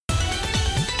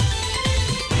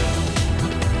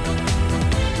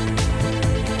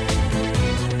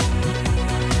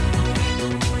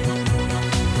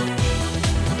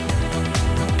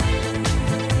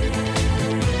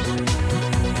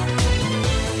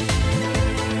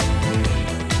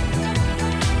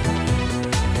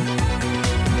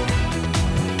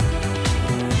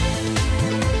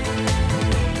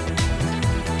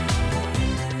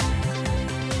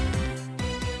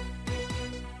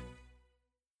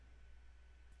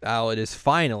Now it is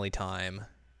finally time.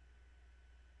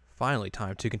 Finally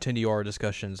time to continue our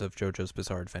discussions of JoJo's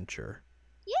Bizarre Adventure.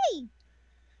 Yay!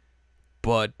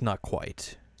 But not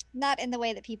quite. Not in the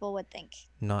way that people would think.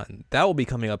 That will be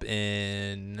coming up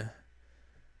in,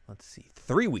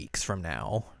 3 weeks from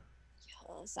now.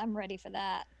 Yes, I'm ready for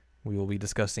that. We will be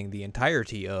discussing the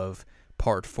entirety of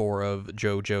Part 4 of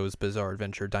JoJo's Bizarre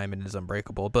Adventure, Diamond is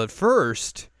Unbreakable. But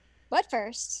first, let's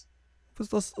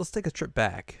take a trip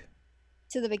back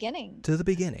to the beginning to the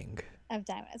beginning of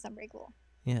Diamond is Unbreakable.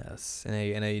 Yes, in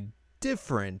a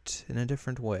different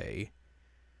way.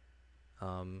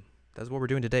 That's what we're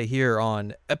doing today here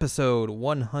on episode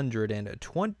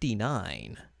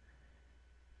 129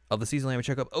 of the Season Anime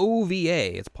Checkup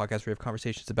OVA. It's a podcast where we have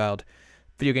conversations about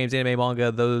video games, anime,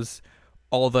 manga,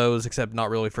 all those, except not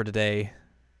really for today.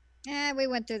 We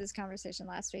went through this conversation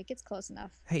last week. It's close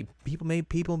enough. Hey,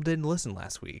 people didn't listen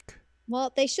last week.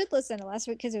 Well, they should listen to last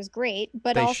week because it was great.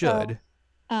 But they also, should.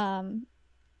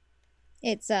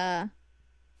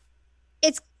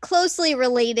 It's closely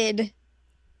related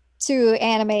to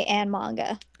anime and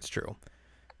manga. It's true.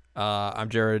 I'm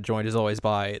Jared, joined as always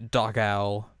by Doc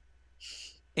Owl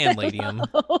and Ladium.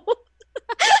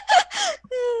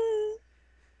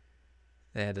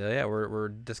 And we're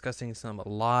discussing some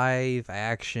live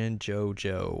action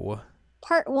JoJo.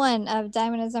 Part 1 of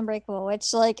Diamond is Unbreakable,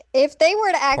 which, like, if they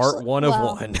were to actually... Part 1 of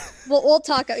 1. We'll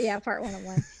talk... Yeah, part 1 of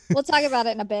 1. We'll talk about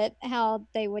it in a bit, how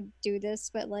they would do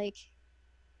this, but, like,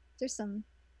 there's some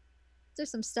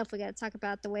stuff we got to talk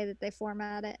about, the way that they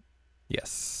format it.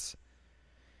 Yes.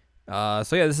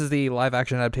 This is the live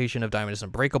action adaptation of Diamond is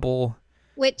Unbreakable.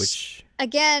 Which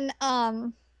again,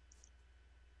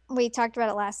 we talked about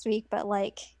it last week, but,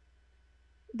 like,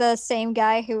 the same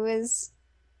guy who is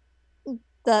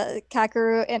the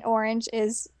Kakeru in Orange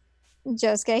is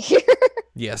Josuke here.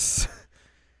 Yes.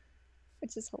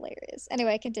 Which is hilarious.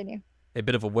 Anyway, continue. A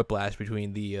bit of a whiplash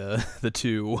between the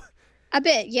two. A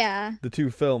bit, yeah. The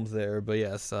two films there, but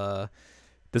yes,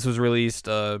 this was released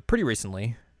pretty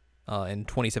recently, in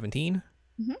 2017.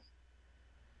 Mm-hmm.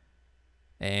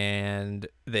 And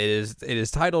it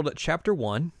is titled Chapter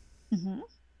 1. Mm-hmm.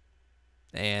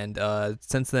 And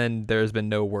since then, there's been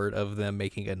no word of them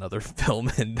making another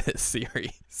film in this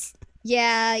series.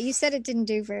 Yeah, you said it didn't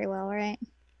do very well, right?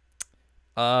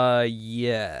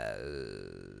 Yes.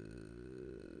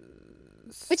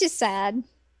 Which is sad.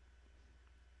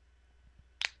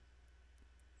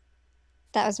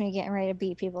 That was me getting ready to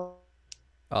beat people.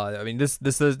 I mean, this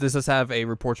does have a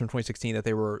report from 2016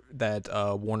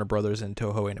 that Warner Brothers and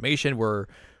Toho Animation were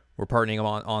partnering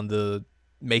on the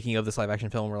making of this live action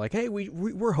film. We're like, hey,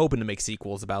 we're hoping to make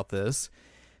sequels about this.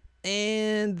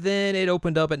 And then it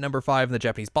opened up at number 5 in the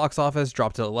Japanese box office,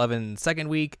 dropped to 11 second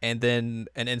week, and then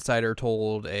an insider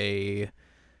told a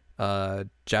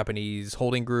Japanese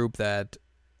holding group that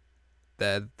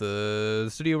the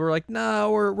studio were like, nah,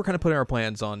 we're kind of putting our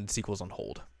plans on sequels on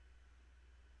hold.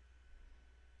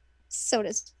 So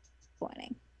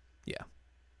disappointing. Yeah.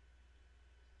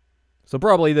 So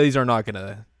probably these are not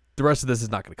gonna. The rest of this is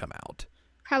not gonna come out.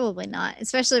 Probably not,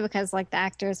 especially because, like, the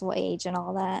actors will age and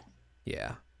all that.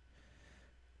 Yeah.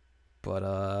 But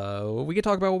we can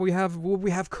talk about what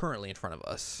we have currently in front of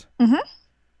us. Mm-hmm.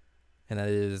 And that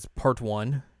is part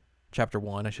 1, chapter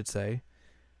 1, I should say,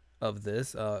 of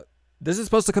this. This is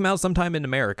supposed to come out sometime in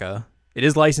America. It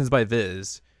is licensed by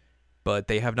Viz, but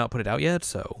they have not put it out yet,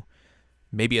 so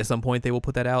maybe at some point they will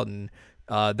put that out. And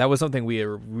that was something we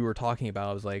were talking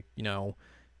about. I was like,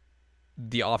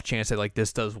 the off chance that, like,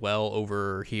 this does well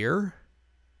over here,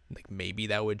 like, maybe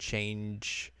that would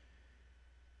change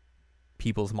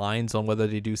people's minds on whether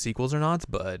they do sequels or not.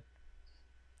 But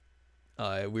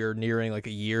we're nearing, like,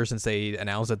 a year since they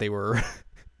announced that they were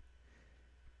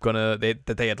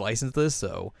that they had licensed this,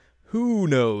 so who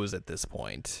knows at this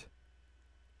point.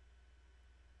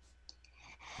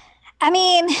 I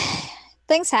mean,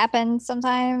 things happen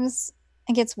sometimes.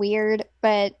 It gets weird,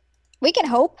 but we can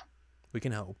hope. We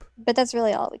can hope. But that's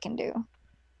really all we can do.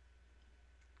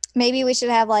 Maybe we should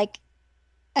have, like,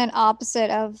 an opposite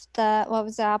of what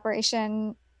was the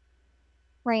Operation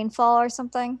Rainfall or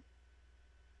something?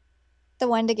 The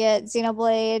one to get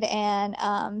Xenoblade and...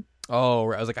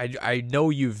 Oh, I was like, I know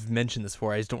you've mentioned this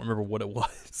before. I just don't remember what it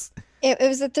was. It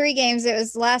was the 3 games. It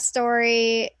was Last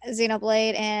Story,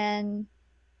 Xenoblade, and...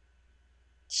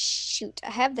 Shoot,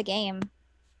 I have the game.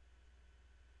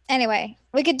 Anyway,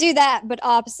 we could do that, but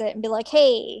opposite, and be like,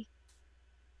 hey.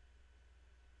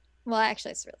 Well,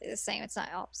 actually, it's really the same. It's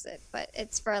not opposite, but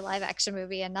it's for a live action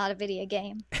movie and not a video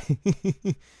game.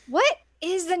 What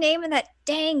is the name of that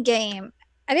dang game?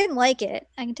 I didn't like it.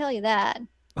 I can tell you that.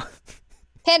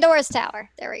 Pandora's Tower.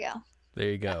 There we go. There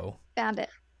you go. Found it.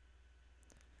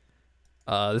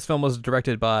 This film was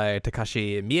directed by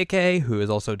Takashi Miike, who has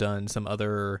also done some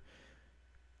other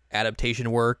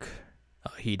adaptation work.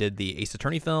 He did the Ace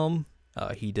Attorney film.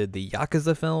 He did the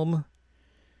Yakuza film.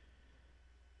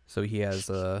 So he has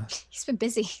He's been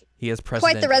busy. he has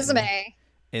precedent Quite the resume.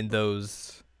 in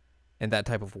that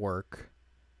type of work.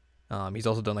 He's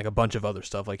also done like a bunch of other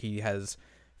stuff. Like he has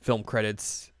film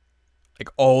credits like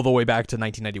all the way back to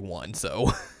 1991.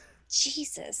 So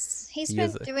Jesus. He's He been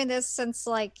is a- doing this since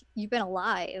like you've been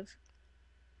alive.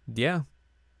 yeah,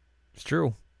 it's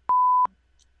true.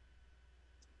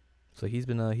 So he's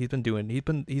been putting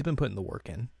the work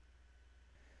in.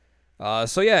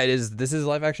 So yeah, this is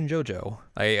live action JoJo.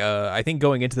 I think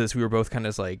going into this we were both kind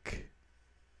of like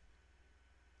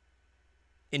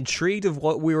intrigued of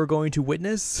what we were going to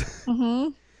witness. Mm-hmm.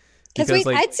 Because,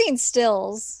 like- I'd seen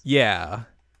stills. Yeah.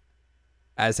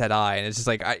 As had I, and it's just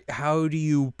like, how do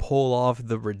you pull off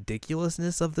the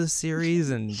ridiculousness of this series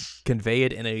and convey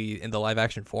it in the live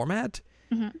action format?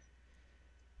 Mhm.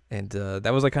 And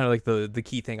that was like kind of like the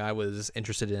key thing I was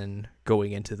interested in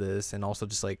going into this, and also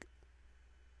just like,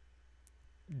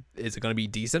 is it going to be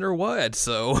decent or what?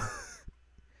 So,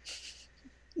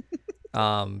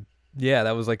 yeah,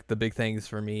 that was like the big things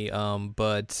for me.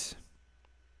 But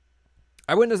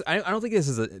I wouldn't. I don't think this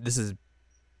is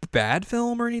bad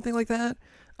film or anything like that.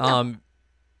 No.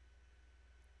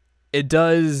 It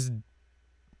does,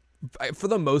 for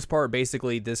the most part,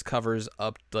 basically this covers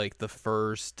up like the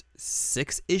first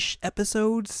 6-ish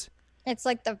episodes. It's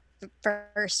like the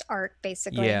first arc,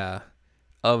 basically. Yeah,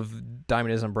 of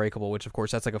Diamond is Unbreakable, which of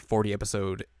course that's like a 40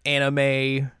 episode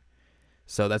anime.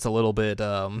 So that's a little bit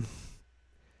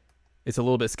it's a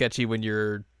little bit sketchy when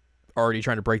you're already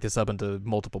trying to break this up into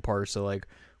multiple parts. So like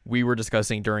we were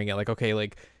discussing during it, like, okay,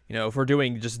 like, you know, if we're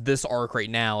doing just this arc right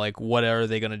now, like what are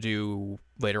they gonna do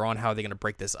later on? How are they gonna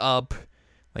break this up?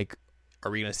 Like,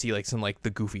 are we gonna see like some like the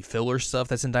goofy filler stuff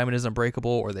that's in Diamond is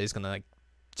Unbreakable, or are they just gonna like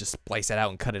just splice it out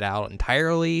and cut it out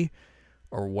entirely?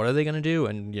 Or what are they gonna do?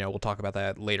 And you know, we'll talk about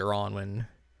that later on when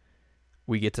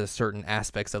we get to certain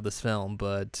aspects of this film.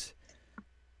 But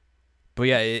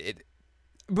yeah,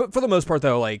 but for the most part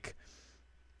though, like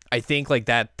I think like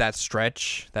that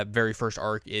stretch, that very first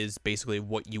arc is basically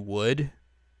what you would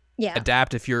Yeah.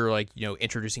 adapt if you're like, you know,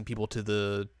 introducing people to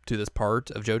this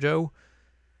part of JoJo.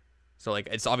 So like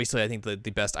it's obviously I think the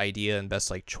best idea and best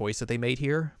like choice that they made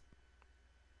here.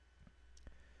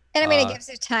 And I mean, it gives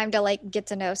you time to like get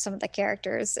to know some of the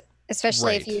characters,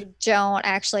 especially if Right. you don't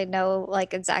actually know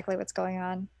like exactly what's going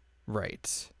on.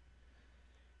 Right.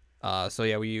 So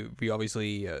yeah, we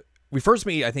obviously we first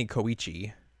meet I think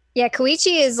Koichi. Yeah,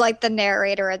 Koichi is like the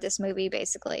narrator of this movie,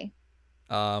 basically.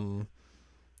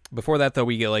 Before that though,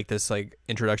 we get like this like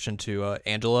introduction to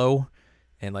Angelo,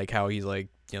 and like how he's like,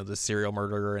 you know, the serial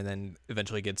murderer, and then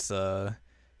eventually gets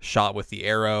shot with the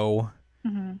arrow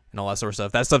Mm-hmm. and all that sort of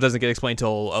stuff. That stuff doesn't get explained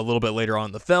till a little bit later on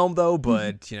in the film though,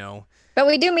 but you know, But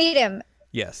we do meet him.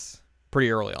 yes,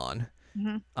 pretty early on.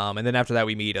 Mm-hmm. And then after that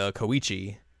we meet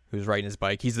Koichi, who's riding his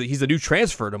bike. He's the new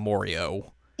transfer to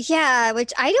Morio. Yeah,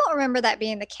 which I don't remember that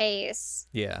being the case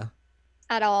Yeah.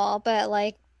 at all. But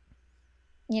like,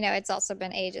 you know, it's also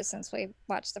been ages since we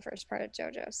watched the first part of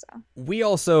JoJo. So We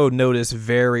also noticed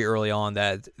very early on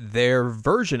that their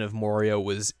version of Morio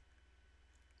was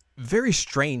very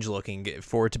strange looking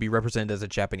for it to be represented as a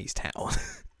Japanese town.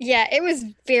 yeah, it was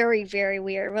very, very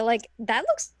weird. But like, that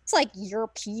looks like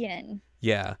European.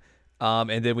 Yeah.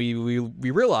 And then we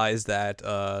realized that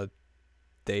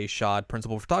they shot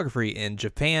principal photography in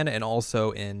Japan and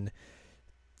also in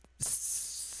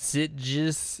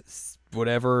Sitges,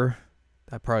 whatever.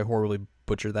 I probably horribly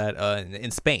butchered that. In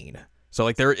Spain. So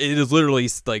like it is literally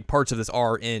like parts of this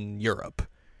are in Europe.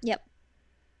 Yep.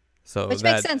 So Which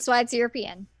that makes sense why it's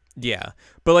European. Yeah,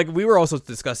 but like we were also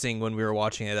discussing when we were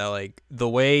watching it that like the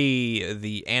way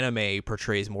the anime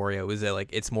portrays Morio is that like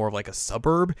it's more of like a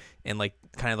suburb and like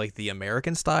kind of like the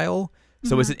American style.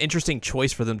 So it's an interesting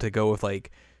choice for them to go with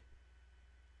like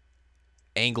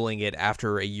angling it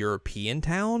after a European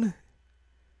town,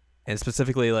 and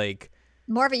specifically like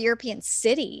More of a European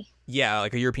city. yeah,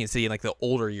 like a European city and like the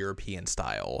older European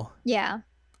style. Yeah.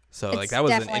 So It's like that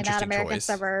was an definitely not interesting American choice.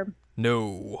 suburb.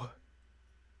 No.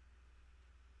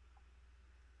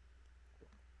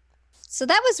 So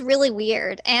that was really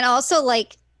weird. And also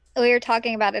like we were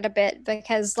talking about it a bit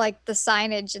because like the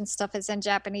signage and stuff is in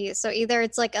Japanese. So either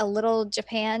it's like a little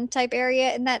Japan type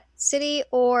area in that city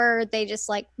or they just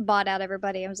like bought out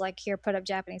everybody and was like, here, put up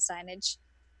Japanese signage.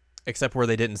 Except where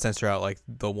they didn't censor out like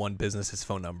the one business's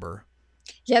phone number.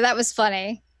 Yeah, that was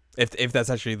funny. If that's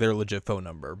actually their legit phone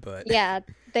number, but Yeah,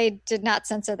 they did not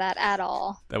censor that at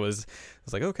all. I was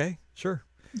like, okay, sure.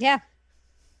 Yeah.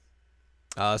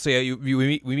 So yeah, we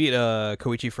meet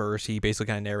Koichi first. He basically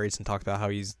kind of narrates and talks about how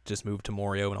he's just moved to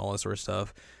Morio and all this sort of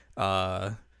stuff.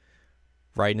 Uh,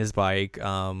 Riding his bike,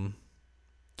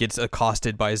 gets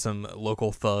accosted by some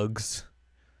local thugs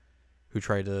who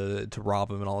try to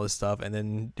rob him and all this stuff. And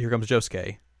then here comes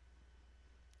Josuke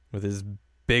with his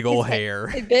big old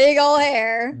hair, big old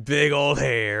hair, big old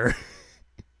hair.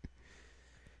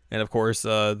 And of course,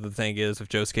 the thing is with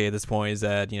Josuke at this point is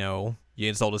that you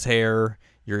insult his hair,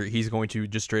 he's going to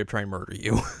just straight up try and murder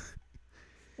you.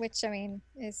 Which I mean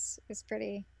is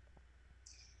pretty.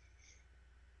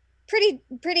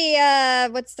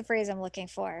 What's the phrase I'm looking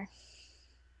for?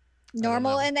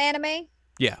 Normal in the anime.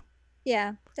 Yeah.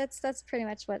 Yeah, that's pretty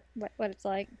much what it's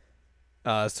like.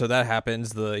 So that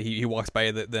happens. He walks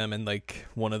by them, and like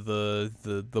one of the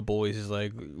bullies is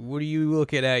like, "What are you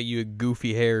looking at, you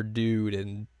goofy haired dude?"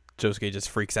 And Josuke just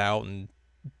freaks out and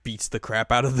beats the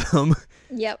crap out of them.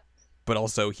 Yep. But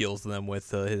also heals them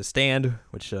with his stand,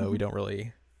 which we don't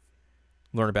really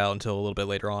learn about until a little bit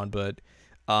later on. But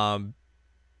I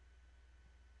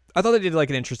thought they did like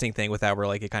an interesting thing with that, where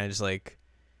like it kind of just like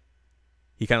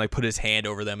he kind of like put his hand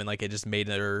over them and like it just made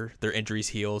their injuries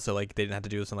heal, so like they didn't have to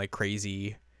do some like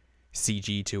crazy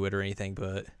CG to it or anything,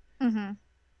 but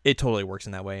it totally works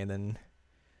in that way. And then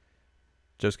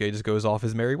Josuke just goes off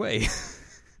his merry way.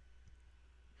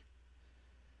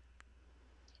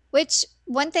 Which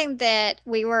one thing that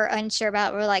we were unsure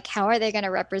about, we're like, how are they going to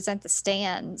represent the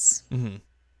stands? Mm-hmm.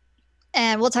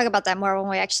 And we'll talk about that more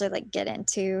when we actually like get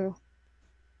into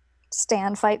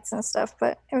stand fights and stuff.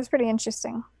 But it was pretty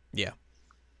interesting. Yeah.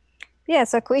 Yeah.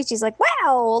 So Koichi's like,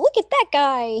 "Wow, look at that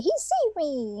guy! He saved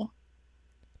me.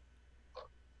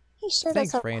 He sure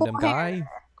does have random cool guy. Hair.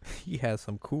 He has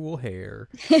some cool hair."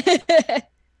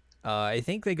 I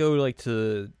think they go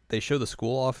they show the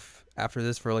school off after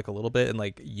this for like a little bit, and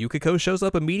like Yukiko shows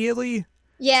up immediately.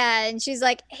 Yeah, and she's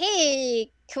like,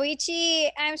 "Hey, Koichi,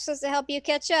 I'm supposed to help you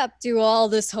catch up. Do all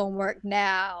this homework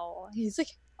now." He's like,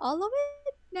 "All of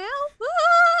it now?"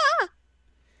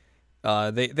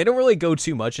 They don't really go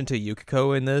too much into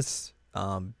Yukiko in this.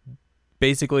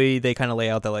 Basically they kind of lay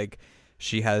out that like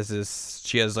she has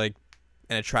like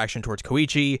an attraction towards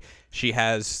Koichi. She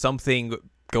has something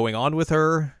going on with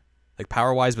her, like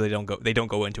power wise, but they don't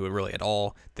go into it really at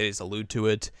all. They just allude to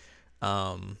it.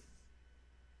 That's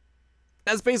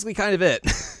basically kind of it.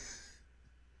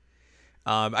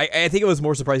 I think it was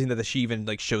more surprising that she even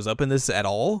like shows up in this at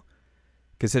all,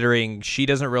 considering she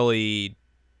doesn't really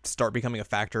start becoming a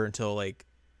factor until like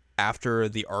after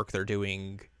the arc they're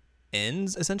doing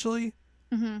ends, essentially.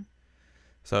 Mm-hmm.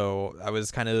 So I was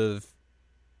kind of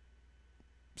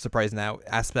surprised in that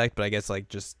aspect, but I guess like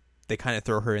just they kind of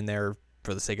throw her in there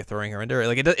for the sake of throwing her in there.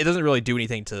 Like it doesn't really do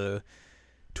anything to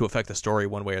affect the story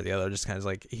one way or the other. Just kind of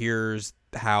like, here's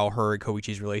how her and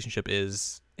Koichi's relationship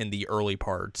is in the early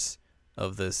parts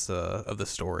of this of the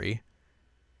story.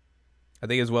 I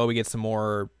think as well we get some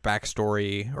more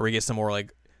backstory, or we get some more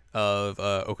like of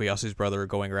Okuyasu's brother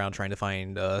going around trying to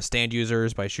find stand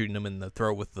users by shooting them in the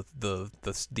throat with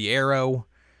the arrow.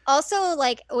 Also,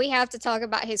 like, we have to talk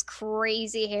about his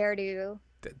crazy hairdo.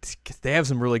 They have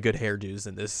some really good hairdos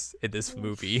in this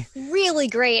movie. Really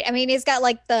great. I mean, he's got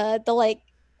like the like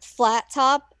flat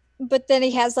top, but then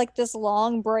he has like this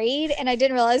long braid, and I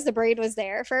didn't realize the braid was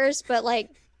there first, but like,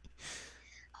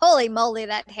 holy moly,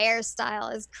 that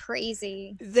hairstyle is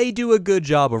crazy. They do a good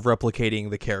job of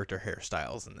replicating the character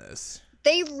hairstyles in this.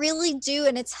 They really do,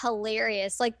 and it's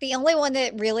hilarious. Like, the only one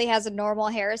that really has a normal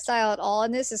hairstyle at all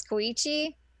in this is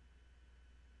Koichi.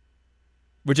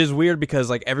 Which is weird because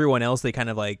like everyone else, they kind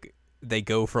of like they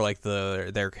go for like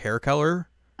their hair color,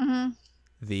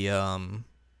 the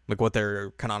like what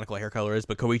their canonical hair color is.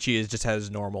 But Koichi just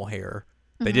has normal hair.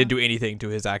 They didn't do anything to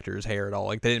his actor's hair at all.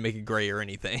 Like they didn't make it gray or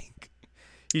anything.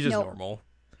 He's just normal.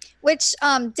 Which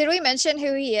did we mention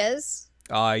who he is?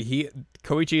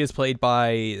 Koichi is played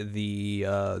by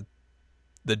the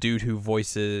dude who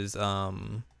voices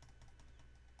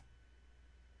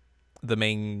the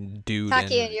main dude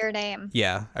Taki in Your Name.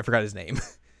 Yeah, I forgot his name.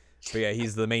 But yeah,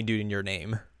 he's the main dude in Your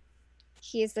Name.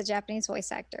 He's the Japanese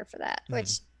voice actor for that.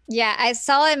 Which, yeah, I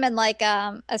saw him in like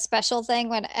a special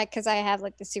thing because I have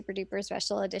like the super duper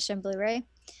special edition Blu-ray.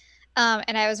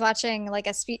 And I was watching like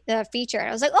a feature, and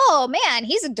I was like, "Oh man,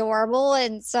 he's adorable!"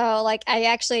 And so like I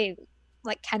actually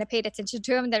like kind of paid attention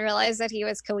to him, and then realized that he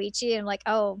was Koichi, and I'm like,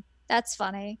 "Oh, that's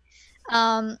funny."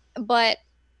 But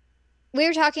we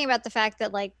were talking about the fact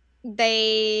that like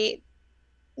they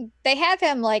have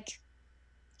him like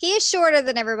he is shorter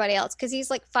than everybody else because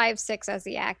he's like 5'6" as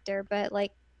the actor, but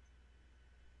like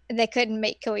they couldn't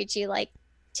make Koichi like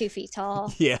 2 feet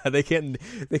tall. Yeah, they couldn't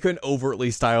overtly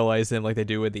stylize him like they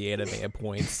do with the anime at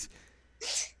points.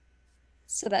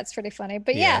 So that's pretty funny.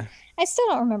 But yeah, I still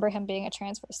don't remember him being a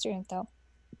transfer student though.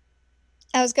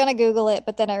 I was gonna Google it,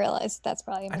 but then I realized that's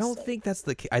probably a I mistake. don't think that's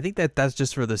the case. I think that's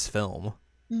just for this film.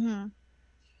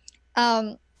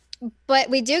 But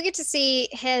we do get to see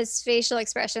his facial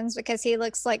expressions because he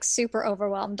looks like super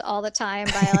overwhelmed all the time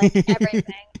by like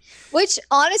everything. Which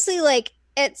honestly, like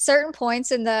at certain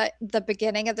points in the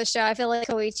beginning of the show, I feel like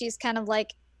Koichi's kind of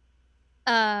like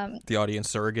The audience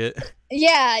surrogate.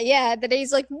 yeah, that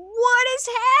he's like, what is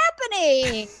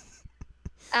happening?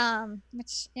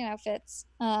 Which, you know, fits.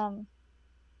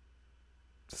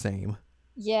 Same.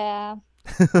 Yeah.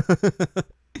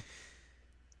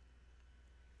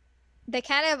 They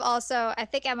kind of also, I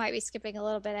think I might be skipping a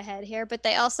little bit ahead here, but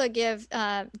they also give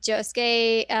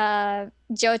Josuke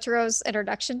Jotaro's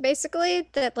introduction, basically,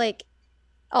 that like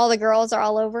all the girls are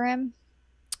all over him.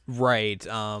 Right.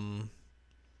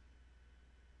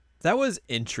 That was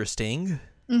interesting.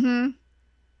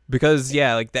 Because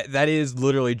yeah, like that is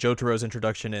literally Jotaro's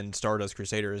introduction in Stardust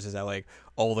Crusaders, is that like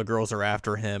all the girls are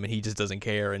after him and he just doesn't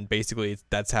care, and basically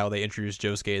that's how they introduce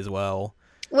Josuke as well.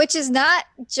 Which is not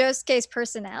Josuke's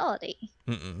personality.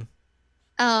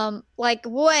 Like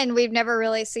one, we've never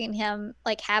really seen him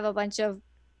like have a bunch of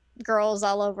girls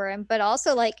all over him, but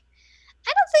also like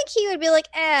I don't think he would be like,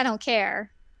 I don't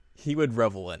care. He would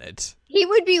revel in it. He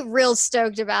would be real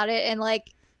stoked about it and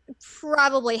like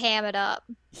probably ham it up.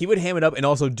 He would ham it up and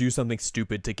also do something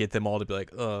stupid to get them all to be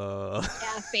like, Yeah,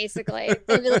 basically.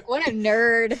 They'd be like, what a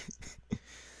nerd.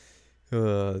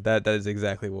 That is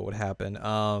exactly what would happen.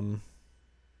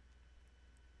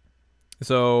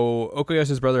 So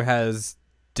Okuyashi's brother has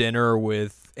dinner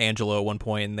with Angelo at one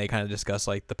point, and they kind of discuss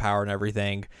like the power and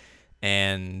everything,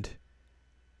 and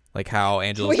like how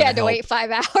Angelo. We had to wait 5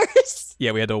 hours.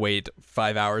 Yeah, we had to wait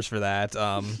 5 hours for that.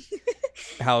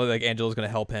 How like Angelo's gonna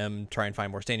help him try and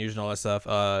find more Stanyards and all that stuff.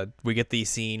 We get the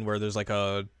scene where there's like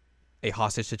a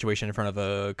hostage situation in front of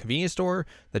a convenience store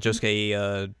that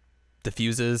Josuke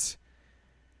diffuses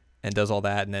and does all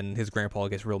that, and then his grandpa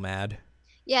gets real mad.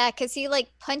 Yeah, because he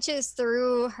like punches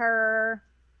through her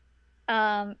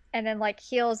and then like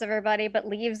heals everybody, but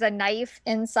leaves a knife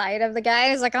inside of the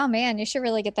guy. He's like, oh man, you should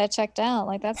really get that checked out.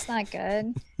 Like that's not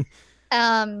good.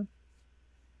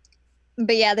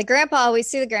 But yeah, the grandpa, we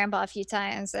see the grandpa a few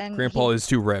times, and Grandpa is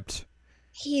too ripped.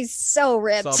 He's so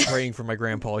ripped. Stop praying for my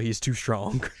grandpa. He's too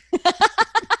strong.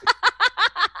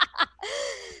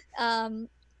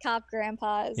 Cop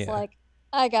grandpa is like,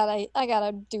 I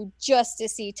gotta do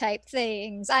justicey type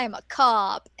things. I am a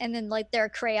cop, and then like there are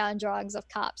crayon drawings of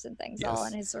cops and things all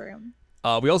in his room.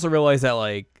 We also realize that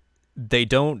like they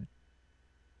don't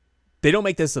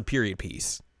make this a period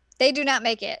piece. They do not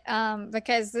make it,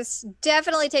 because this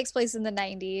definitely takes place in the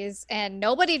 90s, and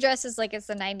nobody dresses like it's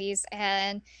the 90s.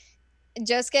 And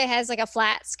Josuke has like a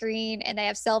flat screen, and they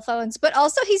have cell phones, but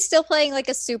also he's still playing like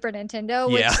a Super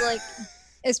Nintendo, which like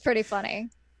is pretty funny.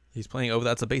 He's playing "Oh,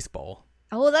 That's a Baseball."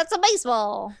 Oh, that's a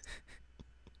baseball.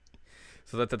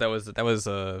 So that was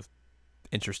a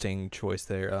interesting choice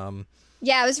there.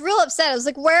 Yeah, I was real upset. I was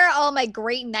like, where are all my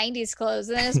great 90s clothes?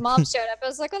 And then his mom showed up. I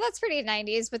was like, oh, that's pretty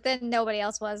 90s. But then nobody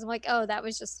else was. I'm like, oh, that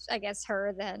was just, I guess,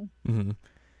 her then. And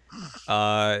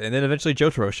then eventually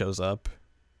Jotaro shows up.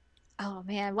 Oh,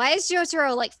 man. Why is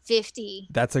Jotaro like 50?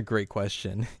 That's a great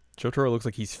question. Jotaro looks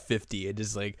like he's 50. It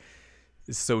just like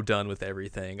is so done with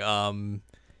everything.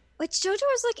 Which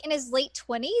Jotaro's like in his late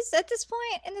 20s at this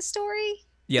point in the story?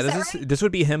 Yeah, this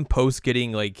would be him post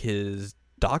getting like his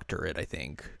doctorate, I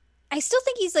think. I still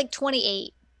think he's like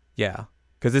 28. Yeah,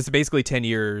 because it's basically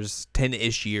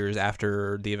 10-ish years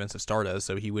after the events of Stardust,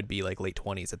 so he would be like late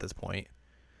 20s at this point.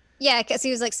 Yeah, because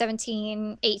he was like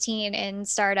 17, 18 in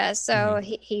Stardust, so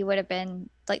he would have been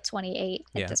like 28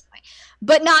 at this point.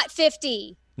 But not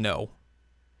 50. No.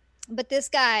 But this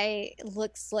guy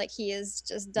looks like he is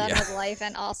just done with life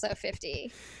and also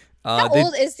 50. How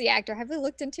old is the actor? Have we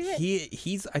looked into it?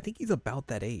 I think he's about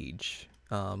that age.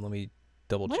 Let me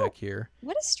double check here.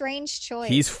 What a strange choice.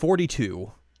 He's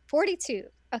 42. 42.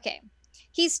 Okay.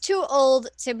 He's too old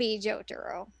to be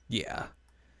Jotaro. Yeah.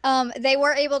 They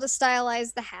were able to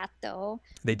stylize the hat though.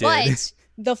 They did. But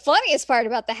the funniest part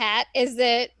about the hat is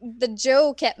that the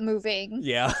Joe kept moving.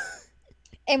 Yeah.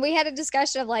 And we had a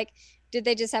discussion of like, did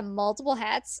they just have multiple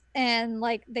hats and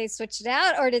like they switched it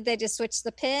out, or did they just switch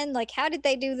the pin? Like, how did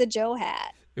they do the Joe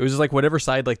hat? It was just like whatever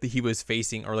side like he was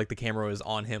facing, or like the camera was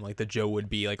on him, like the Joe would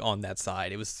be like on that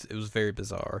side. It was very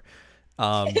bizarre.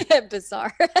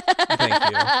 Bizarre.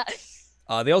 Thank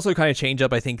you. They also kind of change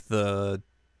up, I think, the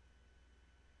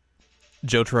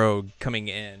Jotaro coming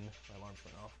in. My alarm's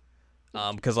going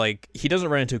Because like he doesn't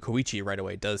run into Koichi right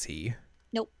away, does he?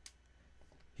 Nope.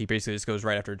 He basically just goes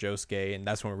right after Josuke, and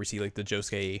that's when we see like the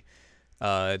Josuke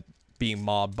being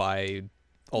mobbed by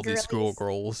all these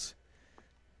schoolgirls.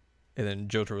 And then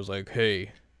Jotaro was like,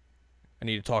 "Hey, I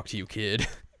need to talk to you, kid."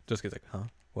 Josuke's like, "Huh?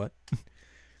 What?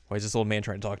 Why is this old man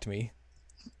trying to talk to me?"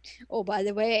 Oh, by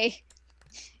the way,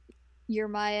 you're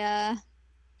my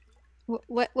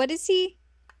what is he?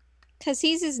 Because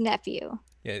he's his nephew.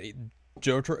 Yeah,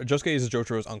 Josuke is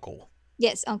Jotaro's uncle.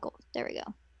 Yes, uncle. There we go.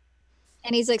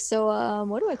 And he's like, "So,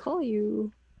 what do I call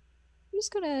you?" I'm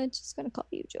just gonna call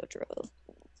you Jotaro.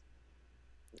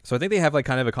 So I think they have like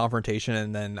kind of a confrontation,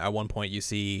 and then at one point you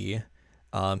see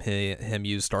him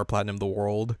use Star Platinum the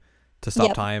world to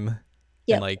stop time.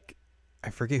 Yep. And like I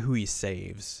forget who he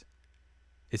saves.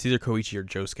 It's either Koichi or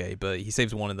Josuke, but he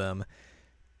saves one of them.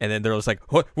 And then they're just like,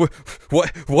 what?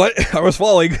 I was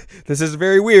falling. This is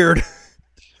very weird.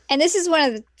 And this is one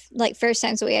of the like first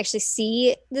times that we actually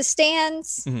see the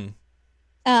stands. Mm-hmm.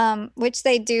 Which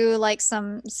they do like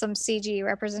some CG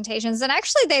representations, and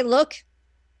actually they look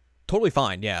totally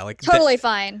fine. Yeah, like totally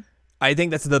fine. I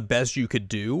think that's the best you could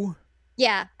do.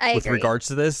 Yeah, I with agree. regards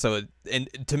to this. So and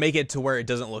to make it to where it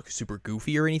doesn't look super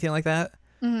goofy or anything like that.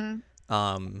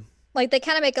 Mm-hmm. Like they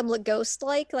kind of make them look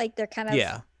ghost-like, like they're kind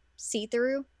of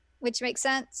see-through, which makes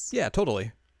sense. Yeah,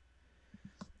 totally.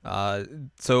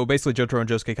 So basically, Jotaro and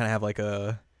Josuke kind of have like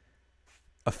a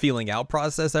feeling out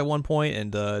process at one point,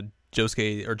 and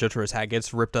Josuke or Jotaro's hat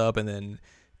gets ripped up and then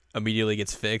immediately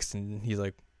gets fixed, and he's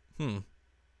like, he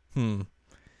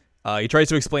tries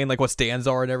to explain like what stands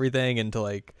are and everything, and to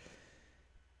like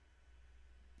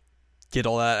get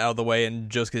all that out of the way,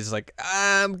 and Josuke's like,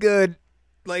 I'm good.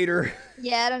 Later.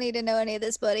 Yeah, I don't need to know any of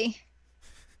this, buddy.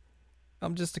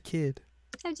 I'm just a kid.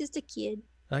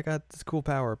 I got this cool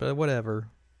power, but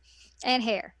whatever. And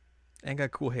hair. And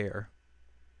got cool hair.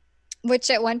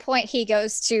 Which at one point he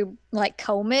goes to like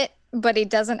comb it, but he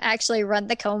doesn't actually run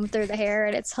the comb through the hair,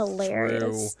 and it's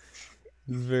hilarious. True.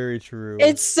 Very true.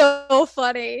 It's so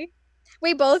funny.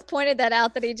 We both pointed that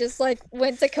out, that he just like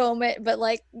went to comb it, but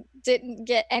like didn't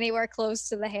get anywhere close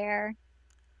to the hair.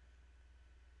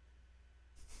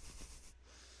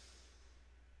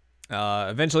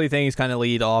 Eventually things kind of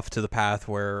lead off to the path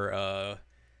where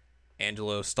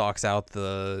Angelo stalks out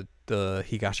the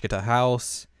Higashikata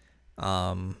house.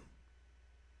 Josuke's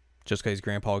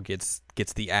grandpa gets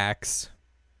the axe.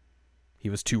 He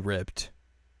was too ripped.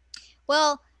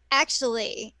 Well,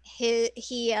 actually,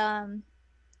 he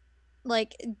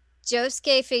like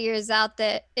Josuke figures out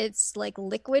that it's like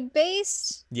liquid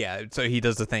based. Yeah, so he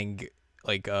does the thing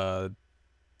like that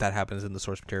happens in the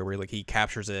source material where like he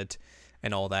captures it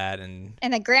and all that, and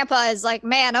the grandpa is like,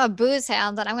 "Man, I'm a booze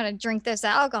hound, and I'm gonna drink this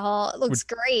alcohol. It looks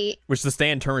great." Which the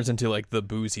stand turns into like the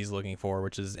booze he's looking for,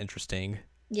 which is interesting.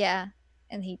 Yeah,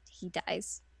 and he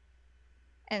dies.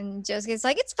 And Josuke's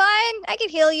like, "It's fine. I can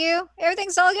heal you.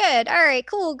 Everything's all good. All right,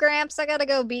 cool, Gramps. I gotta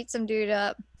go beat some dude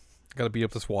up. Gotta beat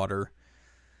up this water."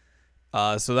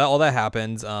 So that all that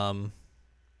happens.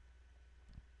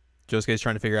 Josuke's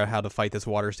trying to figure out how to fight this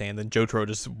water stand, then Jotaro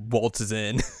just waltzes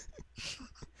in.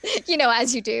 You know,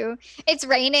 as you do. It's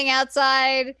raining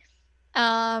outside.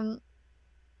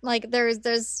 Like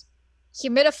there's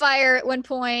humidifier at one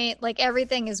point. Like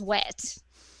everything is wet.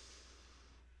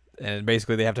 And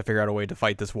basically they have to figure out a way to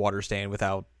fight this water stand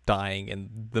without dying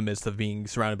in the midst of being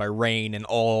surrounded by rain and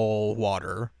all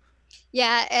water.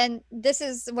 Yeah, and this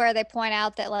is where they point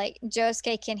out that like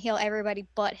Josuke can heal everybody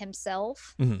but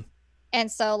himself. Mm-hmm.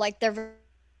 And so like they've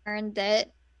learned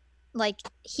that like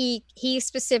he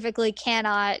specifically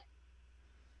cannot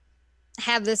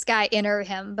have this guy enter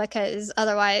him, because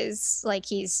otherwise like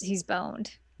he's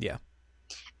boned. Yeah.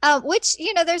 Which,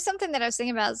 you know, there's something that I was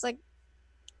thinking about. It's like,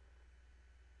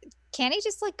 can he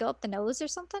just like go up the nose or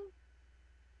something?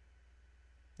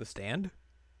 The stand?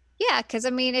 Yeah, because I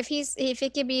mean, if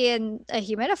it could be in a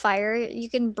humidifier, you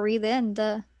can breathe in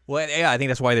the. Well, yeah, I think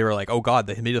that's why they were like, "Oh God,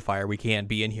 the humidifier! We can't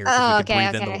be in here because we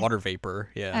can breathe in the water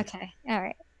vapor." Yeah. Okay. All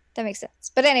right. That makes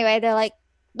sense. But anyway, they're like,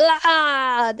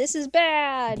 "Blah! This is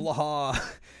bad." Blah.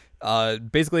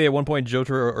 Basically, at one point,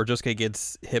 Jotaro or Josuke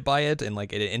gets hit by it, and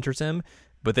like it enters him,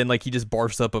 but then like he just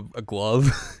barfs up a glove.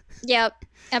 Yep.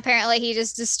 Apparently, he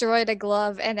just destroyed a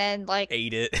glove and then like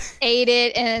ate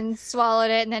it and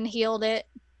swallowed it and then healed it.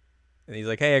 And he's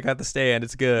like, "Hey, I got the stand.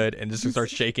 It's good," and just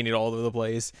starts shaking it all over the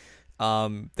place.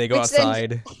 They go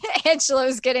outside.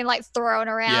 Angelo's getting like thrown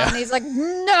around, and he's like,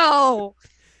 "No."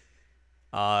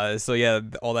 So yeah,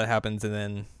 all that happens, and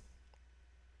then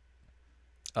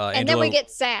and then we get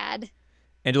sad.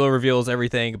 Angelo reveals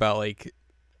everything about like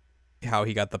how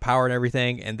he got the power and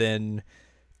everything, and then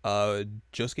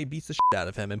Josuke beats the shit out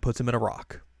of him and puts him in a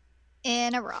rock.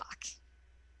 In a rock.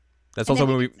 That's And also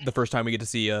then when the first time we get to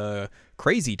see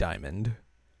Crazy Diamond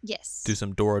Yes. do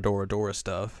some Dora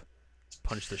stuff.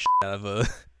 Punch the shit out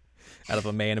of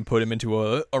a man and put him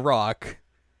into a rock.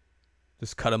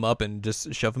 Just cut him up and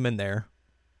just shove him in there.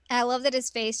 I love that his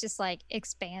face just like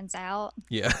expands out.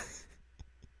 Yeah.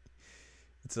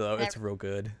 It's real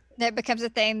good. That becomes a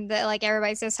thing that like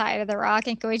everybody says hi to the rock,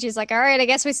 and Koichi's like, all right, I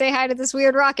guess we say hi to this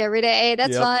weird rock every day.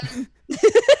 That's Yep. fun.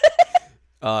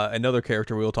 Another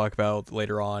character we'll talk about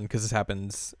later on, because this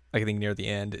happens, I think, near the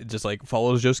end. It just like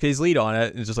follows Josuke's lead on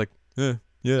it. And it's just like, yeah.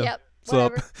 Yep.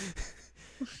 What's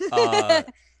up?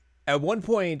 At one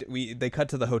point, they cut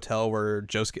to the hotel where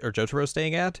Jotaro's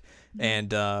staying at,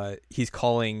 and he's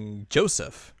calling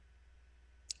Joseph,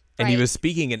 and he Right. was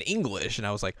speaking in English, and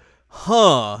I was like,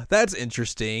 "Huh, that's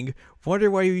interesting. Wonder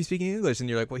why he was speaking English." And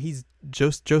you're like, "Well, he's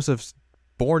Joseph's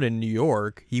born in New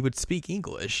York. He would speak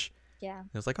English." Yeah. And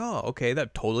I was like, "Oh, okay,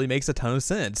 that totally makes a ton of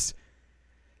sense."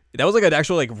 That was like an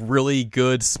actual like really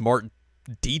good, smart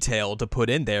detail to put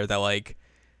in there. That like.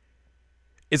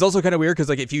 It's also kind of weird because,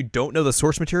 like, if you don't know the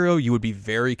source material, you would be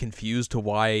very confused to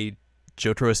why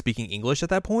Jotaro is speaking English at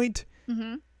that point.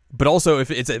 Mm-hmm. But also, if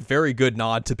it's a very good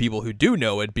nod to people who do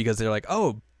know it, because they're like,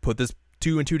 oh, put this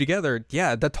 2 and 2 together.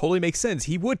 Yeah, that totally makes sense.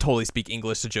 He would totally speak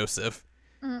English to Joseph.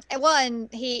 Well, and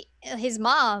his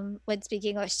mom would speak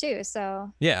English too.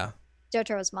 So Yeah.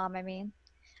 Jotaro's mom, I mean.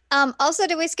 Also,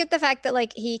 did we skip the fact that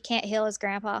like he can't heal his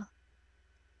grandpa?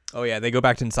 Oh, yeah. They go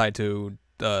back inside to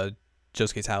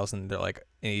Josuke's house, and they're like,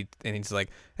 and he's like,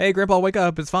 hey, Grandpa, wake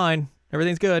up. It's fine.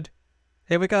 Everything's good.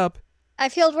 Hey, wake up.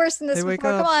 I've healed worse than this Hey, before. wake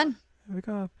up. Come on. Wake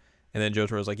up. And then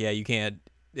Jotaro's like, yeah, you can't,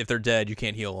 if they're dead, you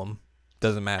can't heal them.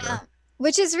 Doesn't matter.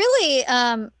 Which is really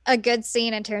a good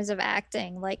scene in terms of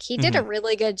acting. Like he did a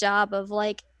really good job of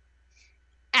like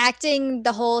acting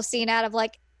the whole scene out of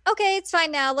like, okay, it's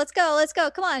fine now. Let's go.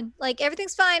 Come on. Like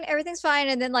everything's fine.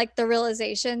 And then like the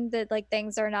realization that like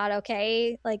things are not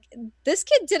okay. Like this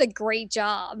kid did a great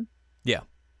job. Yeah.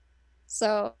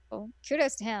 So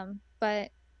kudos to him.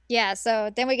 But yeah,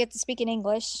 so then we get to speak in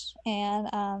English,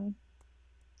 and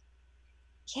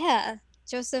yeah,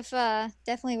 Joseph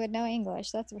definitely would know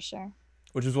English, that's for sure.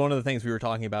 Which is one of the things we were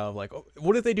talking about. Like, oh,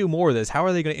 what if they do more of this? How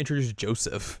are they going to introduce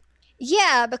Joseph?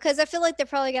 Yeah, because I feel like they're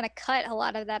probably going to cut a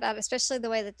lot of that out, especially the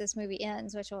way that this movie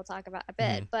ends, which we'll talk about a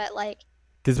bit. But like,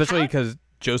 Especially because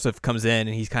Joseph comes in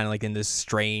and he's kind of like in this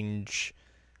strange,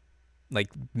 like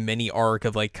mini arc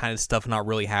of like kind of stuff not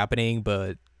really happening,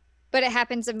 but it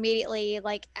happens immediately,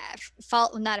 like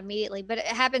not immediately, but it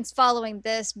happens following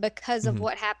this because of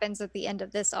what happens at the end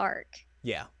of this arc.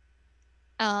 Yeah.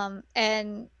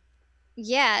 And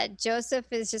yeah, Joseph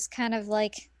is just kind of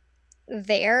like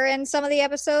there in some of the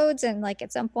episodes, and like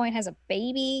at some point has a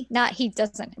baby. Not he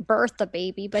doesn't birth the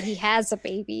baby, but he has a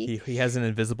baby. He has an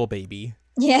invisible baby.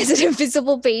 He has an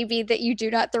invisible baby that you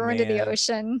do not throw into the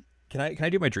ocean. Can I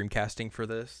do my dream casting for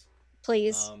this?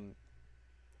 Please.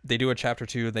 They do a chapter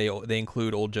 2. They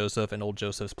include old Joseph, and old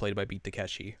Joseph's played by Beat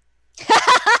Takeshi.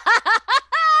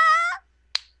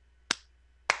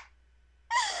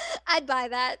 I'd buy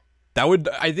that.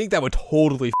 I think that would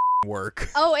totally work.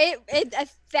 Oh, it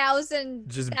 1,000.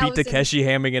 Just Beat Takeshi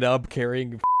hamming it up,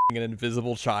 carrying an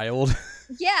invisible child.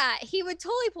 Yeah, he would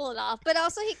totally pull it off. But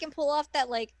also he can pull off that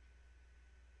like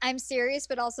I'm serious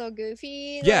but also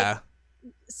goofy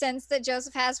sense that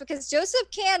Joseph has, because Joseph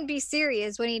can be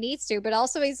serious when he needs to, but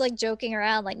also he's like joking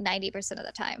around like 90% of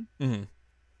the time.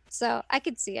 So I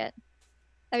could see it.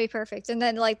 That'd be perfect. And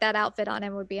then like that outfit on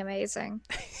him would be amazing.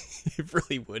 It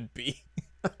really would be.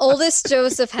 Oldest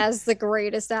Joseph has the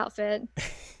greatest outfit.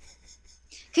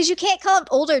 Because you can't call him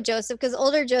older Joseph, because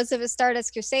older Joseph is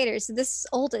Stardust Crusaders. So this is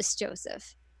oldest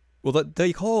Joseph. Well,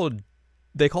 they call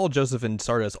Joseph in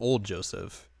Stardust old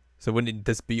Joseph. So wouldn't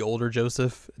this be older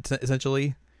Joseph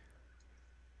essentially?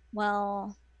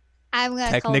 Well, I'm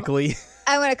gonna technically.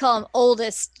 I'm gonna call him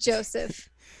oldest Joseph.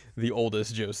 The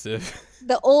oldest Joseph.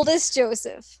 The oldest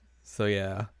Joseph. So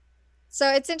yeah. So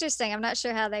it's interesting. I'm not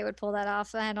sure how they would pull that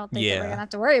off. I don't think that we're gonna have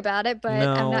to worry about it, but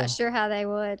I'm not sure how they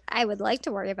would. I would like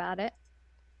to worry about it.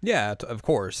 Yeah, of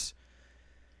course.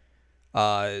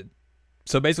 So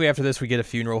basically after this we get a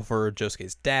funeral for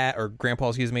Josuke's dad, or grandpa,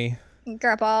 excuse me.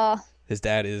 Grandpa. His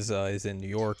dad is in New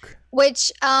York.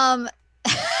 Which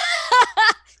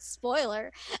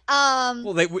spoiler.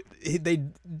 Well, they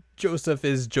Joseph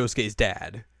is Josuke's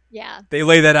dad. Yeah. They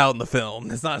lay that out in the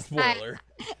film. It's not a spoiler.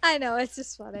 I know, it's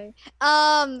just funny.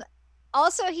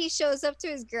 Also, he shows up to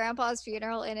his grandpa's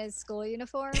funeral in his school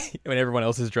uniform. When everyone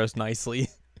else is dressed nicely.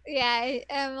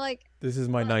 I'm like, This is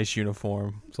my what, nice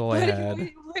uniform. That's all I what,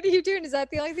 had. what are you doing? Is that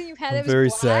the only thing you've had I'm that was very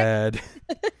black? sad.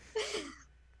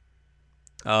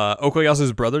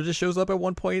 Okuyasu's brother just shows up at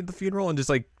one point at the funeral and just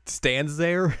like stands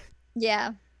there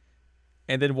Yeah.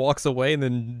 and then walks away. And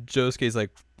then Josuke's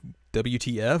like,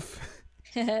 "WTF?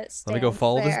 Let me go Stands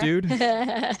follow this there. dude."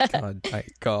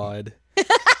 God.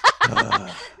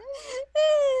 Ugh.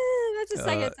 That's the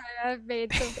second time I've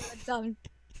made some kind of dumb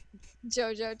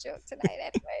JoJo joke tonight.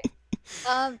 Anyway,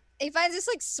 he finds this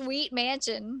like sweet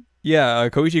mansion. Yeah,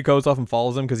 Koichi goes off and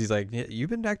follows him because he's like, "Yeah, you've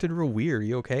been acting real weird.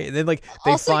 You okay?" And then like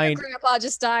they Also, find, your grandpa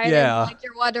just died, and yeah, like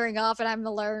you're wandering off, and I'm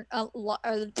alarmed.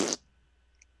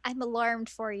 I'm alarmed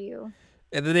for you.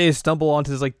 and then they stumble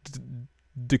onto this like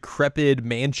decrepit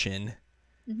mansion,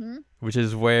 Mm-hmm. which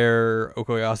is where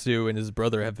Okuyasu and his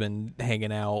brother have been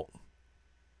hanging out.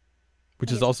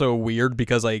 Which is also weird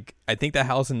because like I think the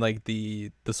house and like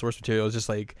the source material is just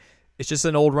like it's just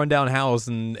an old rundown house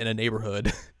in a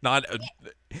neighborhood, not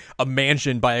a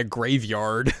mansion by a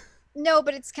graveyard. No,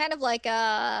 but it's kind of like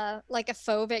a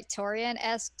faux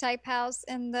Victorian-esque type house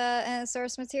in the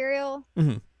source material.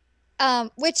 Mm-hmm.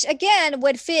 Which again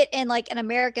would fit in like an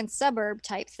American suburb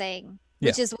type thing,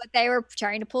 which is what they were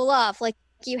trying to pull off. Like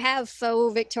you have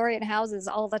faux Victorian houses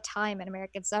all the time in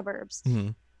American suburbs.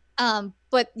 Mm-hmm.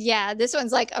 But yeah, this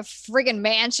one's like a friggin'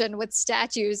 mansion with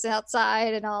statues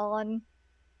outside and all, and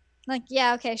like,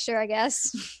 yeah, okay, sure, I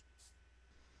guess.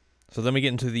 So then we get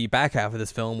into the back half of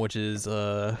this film, which is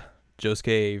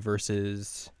Josuke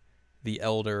versus the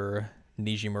elder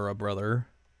Nijimura brother.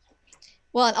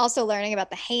 Well, and also learning about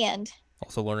the hand.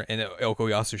 Also learn, and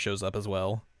Okuyasu shows up as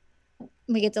well.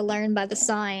 We get to learn by the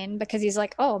sign because he's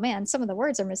like, oh man, some of the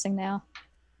words are missing now.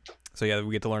 So yeah,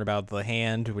 we get to learn about the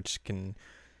hand, which can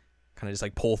kind of just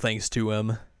like pull things to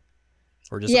him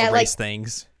or just erase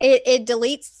things. It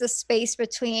deletes the space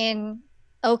between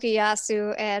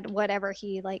Okuyasu and whatever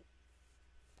he like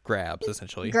grabs,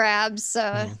 essentially. Grabs.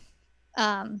 So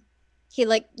he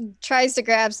like tries to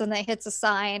grab something that hits a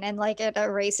sign and like it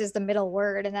erases the middle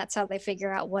word, and that's how they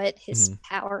figure out what his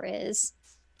power is.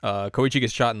 Koichi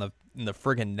gets shot in the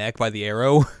friggin' neck by the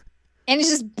arrow. And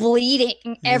it's just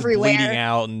bleeding everywhere. Bleeding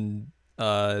out, and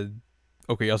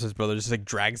Okuyasu's brother just like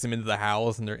drags him into the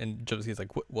house, and Josuke's like,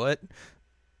 "What?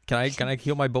 Can I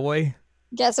heal my boy?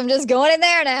 Guess I'm just going in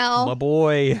there now. My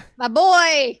boy. My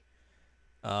boy."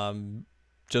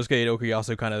 Josuke and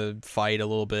Okuyasu kind of fight a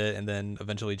little bit, and then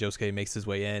eventually Josuke makes his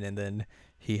way in, and then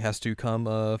he has to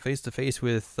come face to face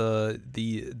with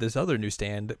this other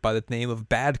newsstand by the name of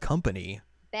Bad Company.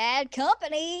 Bad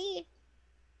Company.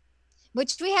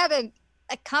 Which we had a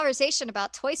conversation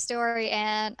about Toy Story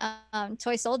and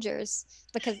Toy Soldiers,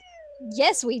 because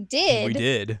yes, we did. We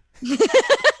did.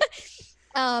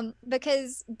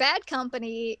 Because Bad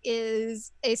Company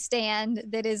is a stand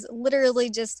that is literally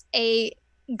just a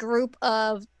group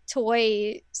of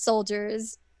toy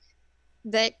soldiers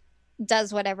that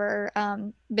does whatever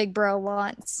Big Bro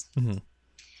wants. Mm-hmm.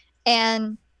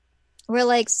 And we're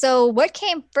like, so what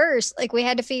came first? Like, we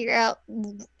had to figure out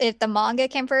if the manga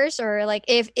came first, or like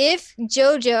if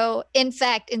JoJo in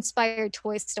fact inspired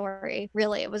Toy Story.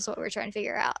 Really, it was what we were trying to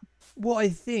figure out. Well, I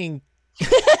think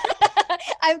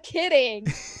I'm kidding.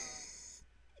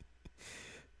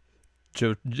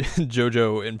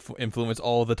 JoJo influenced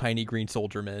all the tiny green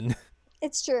soldier men.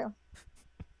 It's true.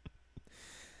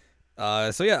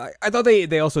 So yeah, I thought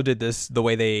they also did this the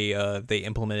way they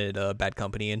implemented Bad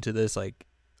Company into this. Like,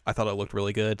 I thought it looked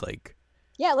really good. Like,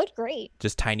 yeah, it looked great.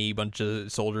 Just tiny bunch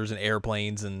of soldiers and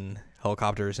airplanes and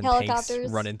helicopters and tanks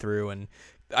running through. And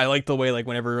I like the way, like,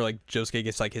 whenever like Josuke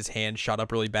gets like his hand shot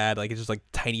up really bad, like it's just like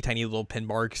tiny little pin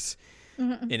marks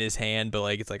in his hand, but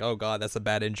like it's like, oh god, that's a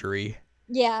bad injury.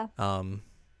 Yeah.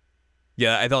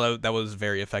 Yeah, I thought that was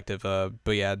very effective.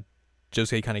 But yeah,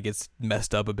 Josuke kind of gets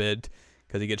messed up a bit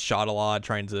because he gets shot a lot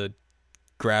trying to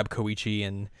grab Koichi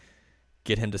and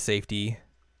get him to safety.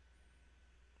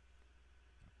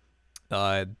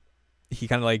 He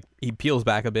kind of like he peels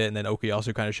back a bit, and then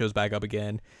Okuyasu kind of shows back up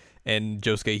again, and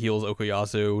Josuke heals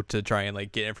Okuyasu to try and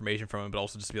like get information from him, but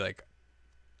also just be like,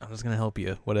 I'm just gonna help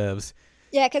you, whatevs.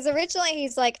 Yeah, because originally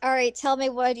he's like, all right, tell me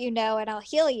what you know and I'll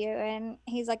heal you. And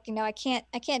he's like, I can't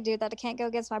do that. I can't go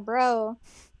against my bro.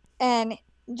 And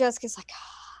Josuke's like,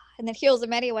 and then heals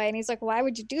him anyway. And he's like, why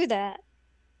would you do that?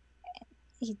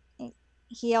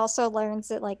 He also learns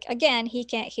that, like, again, he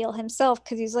can't heal himself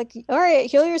because he's like, all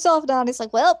right, heal yourself now. And he's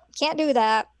like, well, can't do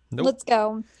that. Nope. Let's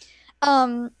go.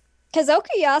 Because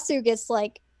Okuyasu gets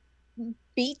like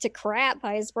beat to crap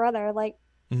by his brother, like,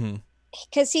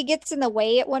 because he gets in the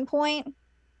way at one point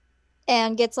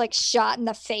and gets like shot in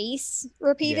the face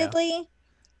repeatedly.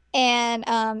 and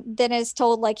then is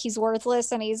told like he's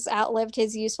worthless and he's outlived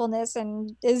his usefulness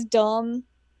and is dumb,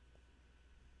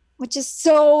 which is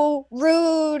so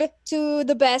rude to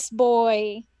the best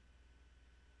boy.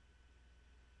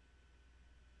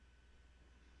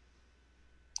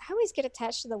 I always get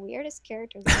attached to the weirdest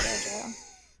characters in JoJo.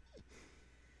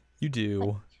 You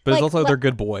do. But it's also they're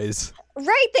good boys.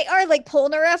 Right, they are. Like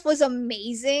Polnareff was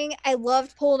amazing. I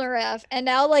loved Polnareff, and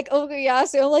now like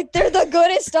Okuyasu, I'm like they're the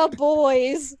goodest of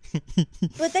boys.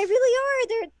 But they really are.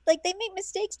 They're like they make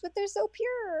mistakes, but they're so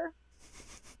pure.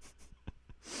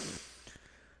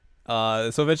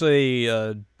 So eventually,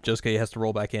 Josuke has to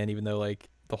roll back in, even though like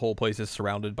the whole place is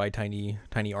surrounded by tiny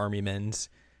army men's.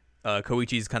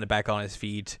 Koichi's kind of back on his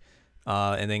feet,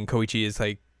 and then Koichi is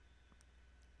like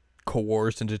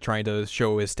coerced into trying to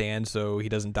show his stand so he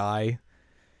doesn't die.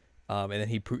 And then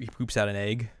he poops out an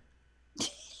egg. He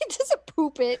doesn't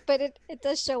poop it, but it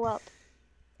does show up.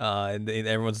 And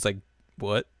everyone's like,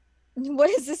 "What? What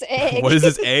is this egg? What is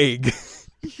this egg?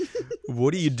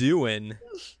 What are you doing?"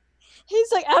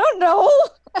 He's like, I don't know.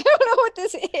 I don't know what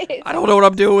this is. I don't know what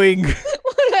I'm doing.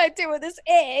 What do I do with this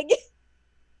egg?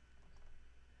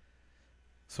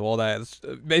 So all that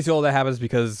happens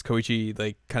because Koichi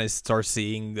like kind of starts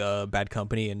seeing bad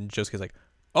company, and Josuke's like,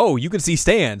 "Oh, you can see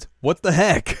stands. What the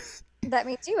heck?" That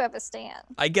means you have a stand.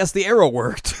 I guess the arrow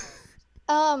worked.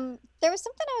 There was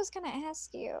something I was gonna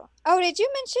ask you. Oh, did you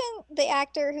mention the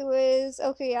actor who is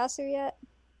Okuyasu yet?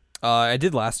 I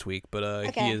did last week, but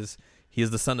Okay. he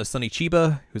is the son of Sonny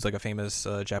Chiba, who's like a famous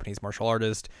Japanese martial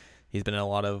artist. He's been in a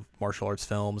lot of martial arts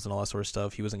films and all that sort of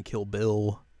stuff. He was in Kill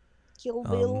Bill. Kill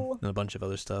Bill. And a bunch of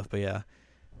other stuff. But yeah,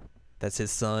 that's his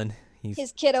son. He's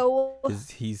His kiddo.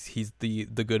 he's the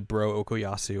good bro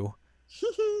Okuyasu.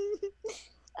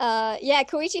 Yeah,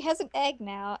 Koichi has an egg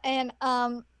now, and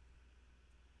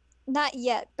not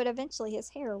yet, but eventually his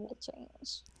hair will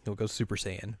change. He'll go Super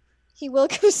Saiyan. He will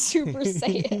go Super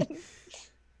Saiyan.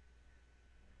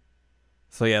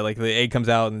 So yeah, like the egg comes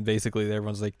out, and basically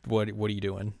everyone's like, "What are you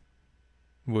doing?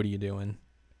 What are you doing?"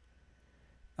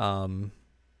 And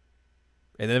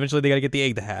then eventually they got to get the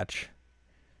egg to hatch,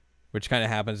 which kind of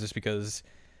happens just because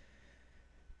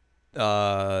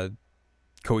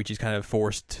Koichi's kind of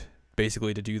forced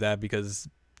basically to do that because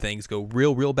things go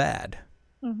real bad.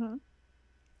 Mm-hmm.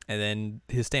 And then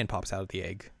his stand pops out of the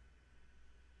egg.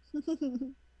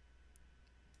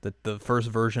 The first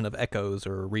version of Echoes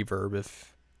or Reverb,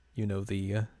 if you know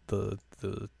the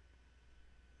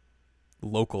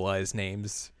localized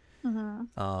names.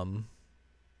 Mm-hmm.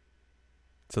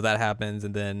 So that happens,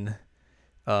 and then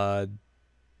Josuke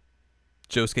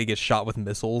gets shot with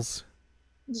missiles.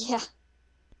 Yeah.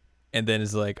 And then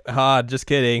is like, just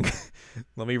kidding.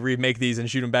 Let me remake these and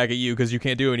shoot them back at you because you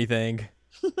can't do anything.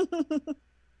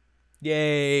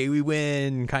 Yay, we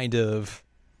win, kind of.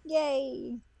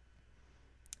 Yay.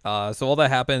 So all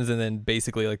that happens, and then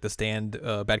basically like the stand,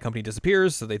 Bad Company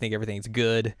disappears, so they think everything's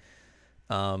good.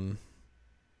 And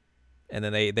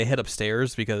then they head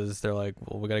upstairs because they're like,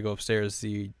 well, we gotta go upstairs to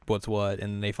see what's what,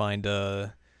 and they find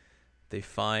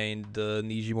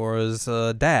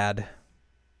Nijimura's dad,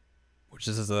 which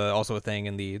this is also a thing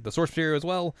in the source material as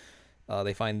well.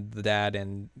 They find the dad,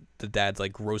 and the dad's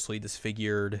like grossly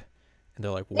disfigured, and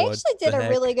they're like, what? They actually did the a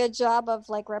heck? really good job of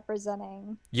like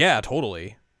representing. Yeah,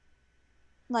 totally.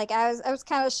 Like I was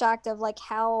kind of shocked of like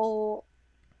how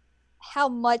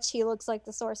much he looks like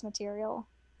the source material.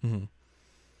 Mm-hmm.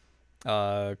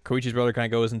 Koichi's brother kind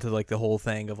of goes into like the whole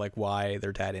thing of like why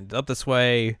their dad ended up this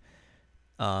way,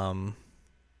 and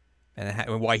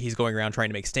why he's going around trying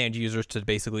to make stand users to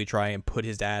basically try and put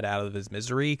his dad out of his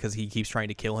misery because he keeps trying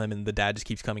to kill him, and the dad just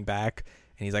keeps coming back,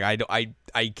 and he's like, I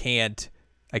can't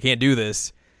do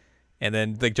this. And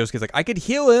then like Josuke's like, I could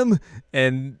heal him,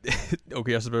 and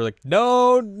Okuyasu's brother like,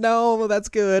 no, that's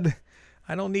good,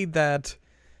 I don't need that.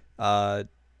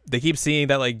 They keep seeing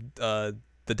that like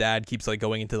the dad keeps like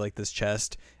going into like this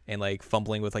chest and like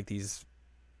fumbling with like these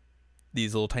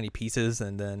little tiny pieces,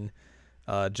 and then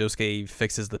Josuke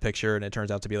fixes the picture, and it turns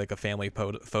out to be like a family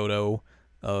photo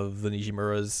of the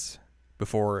Nijimuras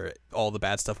before all the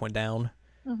bad stuff went down.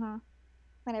 Mm-hmm.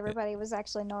 When everybody was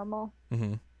actually normal.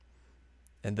 Mm-hmm.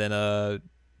 And then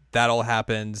that all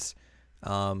happens.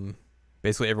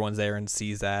 Basically everyone's there and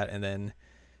sees that, and then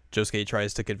Josuke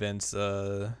tries to convince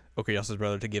Okuyasu's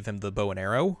brother to give him the bow and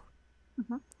arrow.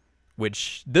 Mm-hmm.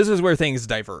 Which, this is where things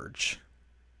diverge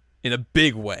in a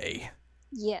big way.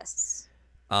 Yes.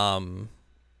 So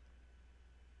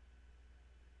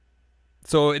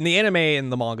in the anime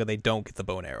and the manga, they don't get the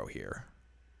bow and arrow here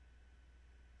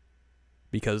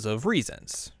because of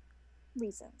reasons,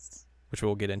 which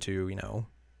we'll get into, in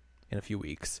a few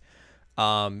weeks.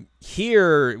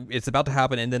 Here it's about to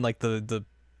happen, and then like the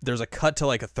there's a cut to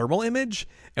like a thermal image,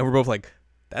 and we're both like,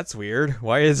 that's weird.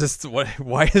 Why is this?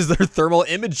 Why is there thermal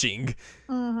imaging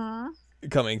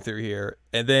coming through here?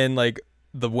 And then like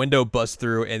the window busts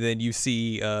through, and then you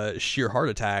see sheer heart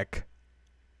attack,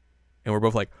 and we're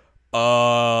both like,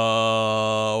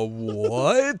 what?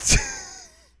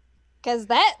 Because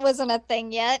that wasn't a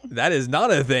thing yet. That is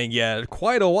not a thing yet.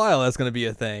 Quite a while that's going to be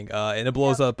a thing. And it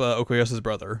blows up Okuyasu's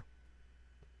brother.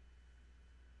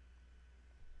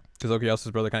 Because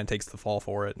Okuyasu's brother kind of takes the fall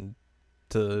for it and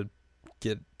to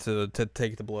get to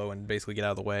take the blow and basically get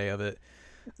out of the way of it.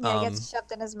 Yeah, it gets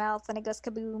shoved in his mouth and it goes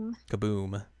kaboom.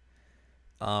 Kaboom.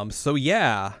 So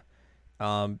yeah,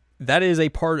 that is a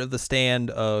part of the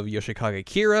stand of Yoshikage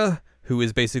Kira, who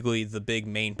is basically the big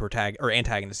main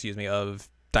antagonist, of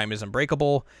Diamond is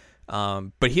Unbreakable.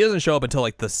 But he doesn't show up until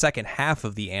like the second half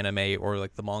of the anime or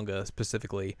like the manga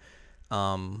specifically.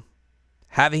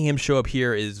 Having him show up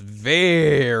here is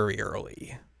very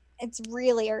early. It's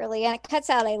really early, and it cuts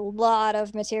out a lot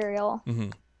of material.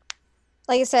 Mm-hmm.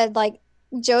 Like I said, like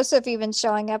Joseph even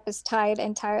showing up is tied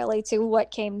entirely to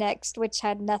what came next, which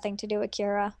had nothing to do with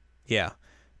Kira. Yeah.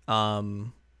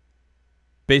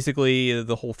 Basically,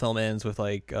 the whole film ends with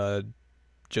like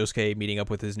Josuke meeting up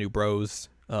with his new bros,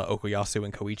 Okuyasu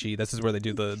and Koichi. This is where they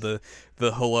do the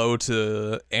hello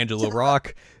to Angelo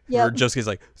Rock. Where Josuke's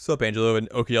like, "Sup, Angelo?" and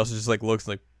Okuyasu just like looks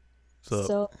like, "Sup?"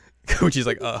 So Koichi's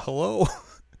like, "Hello."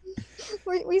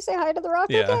 We say hi to the Rock.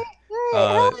 Yeah. Okay.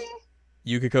 All right,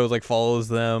 Yukiko like follows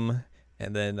them,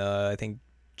 and then I think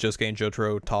Josuke and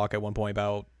Jotaro talk at one point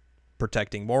about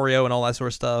protecting Morio and all that sort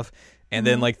of stuff. And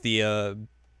then like the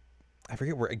I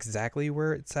forget exactly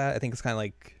where it's at. I think it's kind of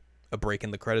like a break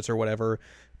in the credits or whatever.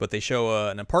 But they show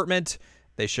an apartment.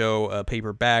 They show a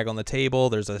paper bag on the table.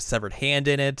 There's a severed hand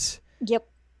in it. Yep.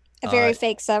 A very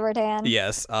fake severed hand.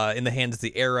 Yes. In the hand is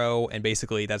the arrow, and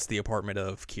basically that's the apartment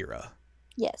of Kira.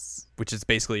 Yes. Which is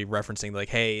basically referencing like,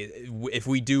 hey, if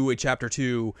we do a chapter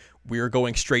 2, we're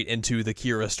going straight into the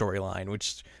Kira storyline,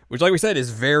 which like we said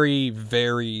is very,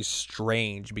 very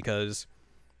strange because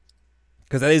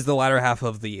that is the latter half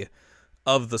of the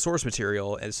source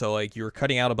material, and so like you're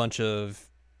cutting out a bunch of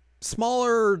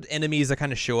smaller enemies that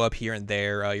kind of show up here and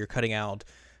there. You're cutting out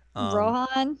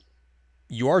Rohan.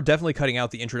 You are definitely cutting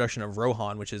out the introduction of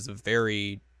Rohan, which is a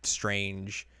very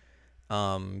strange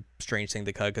thing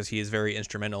to cut because he is very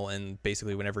instrumental in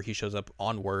basically whenever he shows up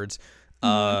onwards.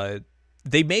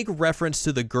 They make reference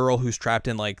to the girl who's trapped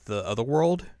in like the other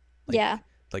world,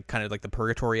 like kind of like the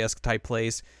purgatory-esque type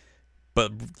place,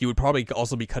 but you would probably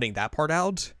also be cutting that part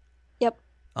out. Yep.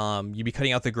 You'd be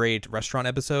cutting out the great restaurant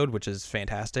episode, which is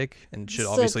fantastic and should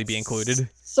obviously be included.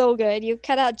 So good. You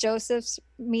cut out Joseph's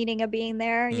meaning of being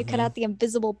there. You cut out the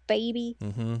invisible baby.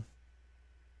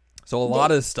 So a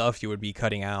lot of stuff you would be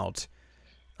cutting out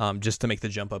just to make the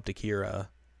jump up to Kira.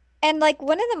 And like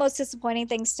one of the most disappointing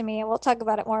things to me, and we'll talk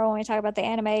about it more when we talk about the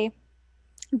anime,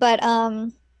 but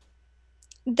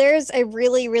there's a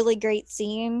really, really great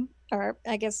scene, or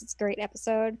I guess it's a great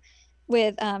episode,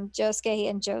 with Josuke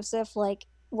and Joseph like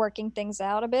working things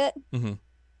out a bit.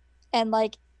 And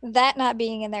like that not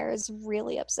being in there is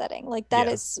really upsetting. Like that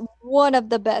is one of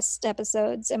the best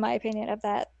episodes, in my opinion, of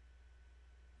that.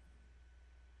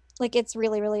 Like it's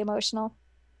really, really emotional.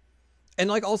 And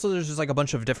like also there's just like a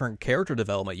bunch of different character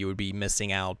development you would be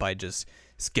missing out by just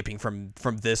skipping from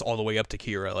this all the way up to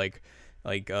Kira. Like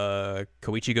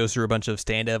Koichi goes through a bunch of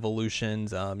stand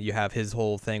evolutions. You have his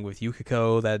whole thing with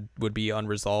Yukiko that would be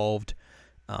unresolved.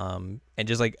 And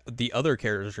just like the other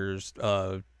characters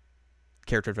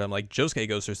character development, like Josuke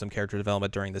goes through some character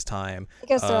development during this time. He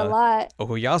goes through a lot.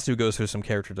 Okuyasu goes through some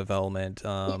character development.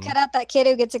 You cut out that kid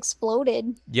who gets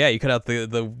exploded. Yeah, you cut out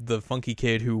the funky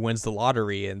kid who wins the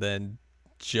lottery, and then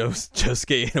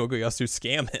Josuke and Okuyasu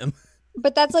scam him.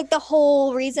 But that's like the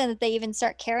whole reason that they even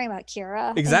start caring about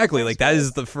Kira. Exactly, like that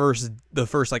is the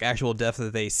first like actual death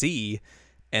that they see,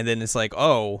 and then it's like,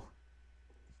 oh,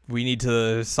 we need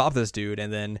to stop this dude,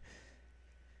 and then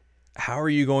how are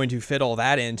you going to fit all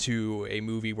that into a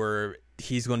movie where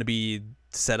he's going to be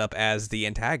set up as the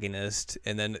antagonist,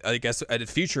 and then I guess a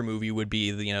future movie would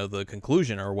be the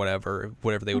conclusion or whatever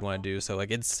they would want to do. So like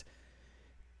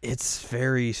it's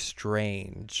very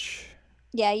strange.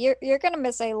 Yeah, you're gonna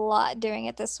miss a lot doing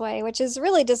it this way, which is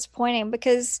really disappointing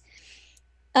because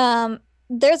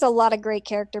there's a lot of great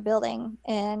character building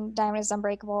in Diamond is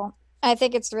Unbreakable. I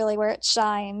think it's really where it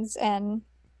shines, and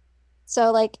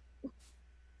so like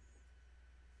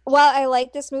while I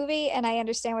like this movie and I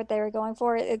understand what they were going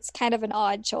for, it's kind of an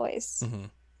odd choice.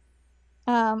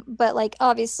 But like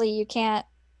obviously you can't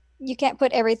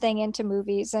put everything into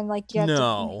movies, and like you have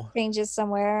to make changes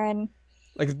somewhere. And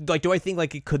Like do I think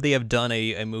like could they have done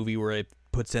a movie where it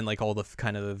puts in like all the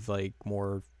kind of like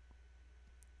more,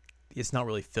 it's not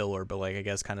really filler, but like I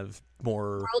guess kind of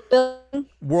more World building.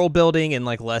 world building and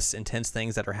like less intense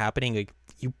things that are happening? Like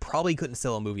you probably couldn't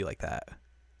sell a movie like that,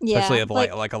 especially Yeah, of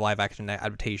like a live action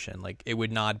adaptation. Like it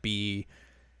would not be,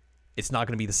 it's not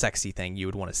going to be the sexy thing you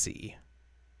would want to see.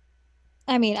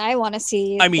 I mean, I want to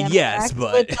see. I mean, them yes,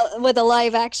 interact but with a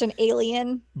live action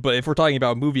alien, but if we're talking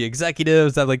about movie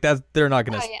executives, that like that they're not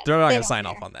gonna Oh, yeah. they're not They gonna don't sign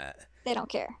care. off on that. they don't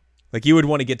care. Like you would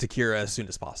want to get to Kira as soon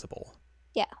as possible.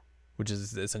 Yeah. Which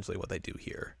is essentially what they do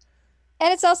here.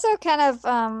 And it's also kind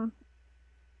of,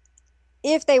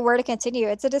 if they were to continue,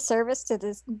 it's a disservice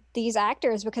to these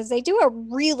actors because they do a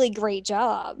really great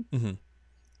job. Mm-hmm.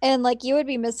 And like you would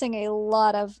be missing a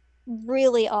lot of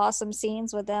really awesome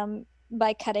scenes with them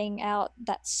by cutting out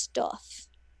that stuff.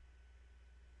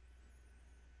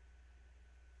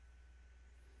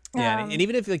 Yeah, and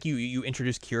even if like you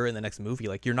introduce Kira in the next movie,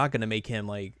 like you're not gonna make him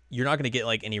like, you're not gonna get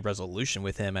like any resolution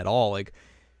with him at all. Like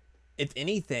if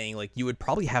anything, like you would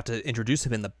probably have to introduce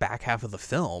him in the back half of the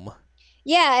film.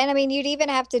 Yeah, and I mean you'd even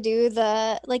have to do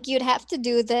you'd have to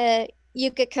do the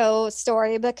Yukiko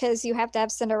story because you have to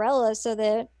have Cinderella so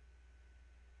that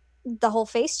the whole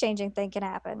face changing thing can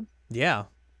happen. Yeah.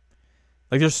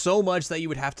 Like there's so much that you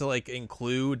would have to like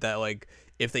include that like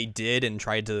if they did and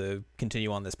tried to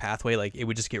continue on this pathway, like it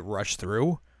would just get rushed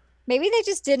through. Maybe they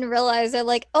just didn't realize that,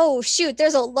 like, oh shoot,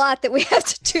 there's a lot that we have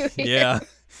to do here. Yeah.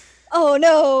 Oh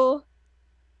no.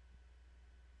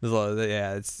 There's a lot of,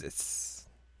 yeah, it's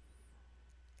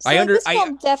So I like, under- this I-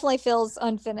 film definitely feels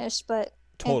unfinished, but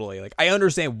totally, like I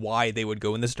understand why they would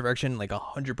go in this direction, like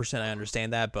 100% I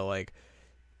understand that, but like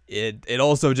it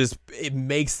also just, it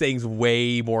makes things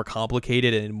way more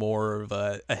complicated and more of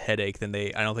a headache than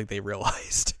I don't think they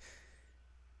realized.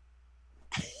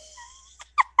 I'm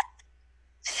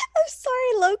sorry,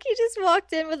 Loki just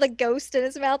walked in with a ghost in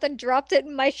his mouth and dropped it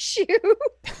in my shoe.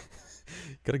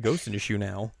 Got a ghost in your shoe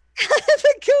now. I have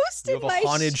a ghost You in have my a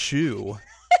haunted shoe. shoe.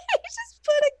 He just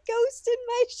put a ghost in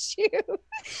my shoe.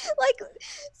 Like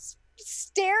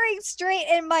staring straight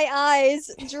in my eyes,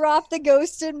 dropped the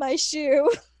ghost in my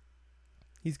shoe.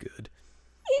 He's good.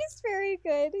 He's very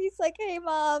good. He's like, hey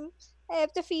mom, I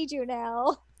have to feed you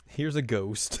now. Here's a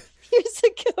ghost. Here's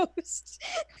a ghost.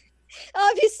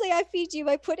 Obviously, I feed you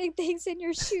by putting things in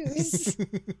your shoes.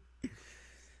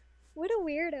 What a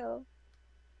weirdo.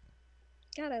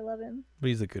 God, I love him. But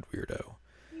he's a good weirdo.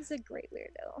 He's a great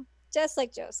weirdo. Just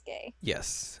like Josuke.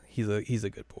 Yes, he's a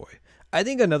good boy. I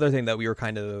think another thing that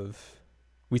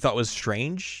we thought was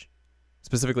strange,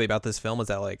 specifically about this film, is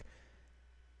that like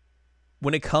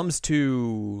when it comes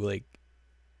to like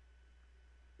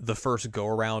the first go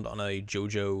around on a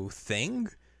JoJo thing,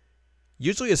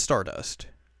 usually it's Stardust.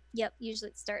 Yep,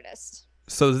 usually it's Stardust.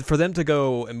 So for them to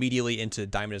go immediately into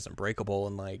Diamond is Unbreakable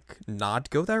and like not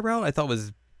go that route, I thought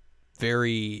was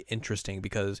very interesting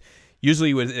because usually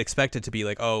you would expect it to be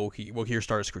like, oh, well, here's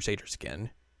Stardust Crusaders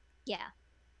again. Yeah.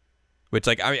 Which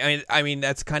like I mean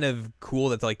that's kind of cool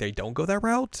that like they don't go that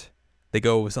route. They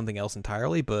go with something else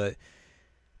entirely, but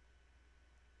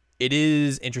it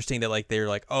is interesting that like they're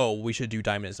like, oh, we should do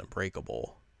Diamond is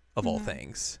Unbreakable of all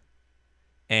things.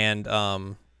 And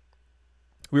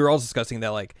we were also discussing that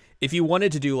like if you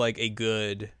wanted to do like a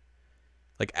good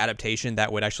like adaptation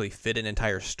that would actually fit an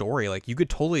entire story, like you could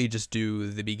totally just do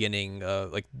the beginning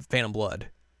like Phantom Blood.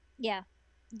 Yeah.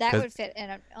 That would fit in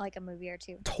like a movie or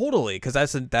two. Totally, because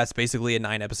that's basically a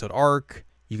 9-episode arc.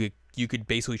 You could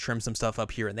basically trim some stuff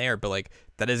up here and there, but like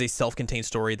that is a self-contained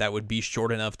story that would be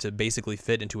short enough to basically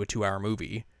fit into a 2-hour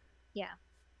movie. Yeah.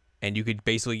 And you could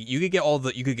get all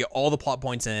the plot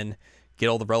points in, get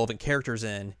all the relevant characters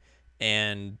in,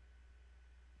 and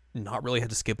not really have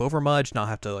to skip over much, not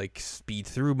have to like speed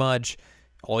through much.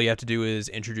 All you have to do is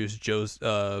introduce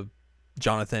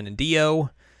Jonathan and Dio,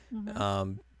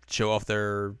 show off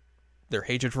their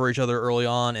hatred for each other early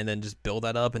on, and then just build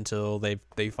that up until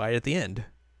they fight at the end.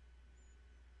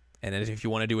 And then if you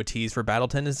want to do a tease for Battle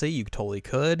Tendency, you totally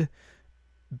could.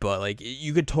 But like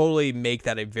you could totally make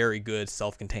that a very good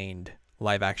self-contained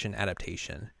live action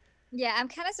adaptation. Yeah, I'm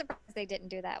kind of surprised they didn't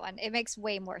do that one. It makes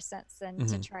way more sense than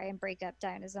to try and break up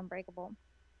Diamond is Unbreakable.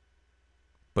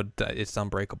 But it's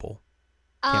unbreakable.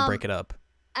 Can't break it up.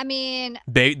 I mean,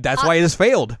 That's why it has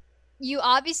failed. You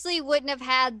obviously wouldn't have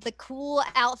had the cool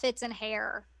outfits and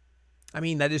hair. I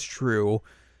mean, that is true.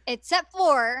 Except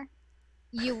for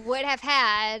you would have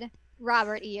had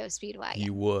Robert E.O. Speedwagon.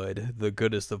 You would. The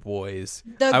goodest of boys.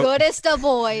 The goodest of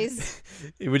boys.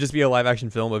 It would just be a live action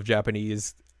film of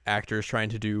Japanese actors trying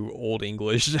to do old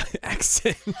English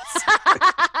accents.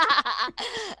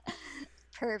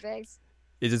 Perfect.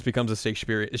 It just becomes a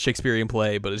Shakespearean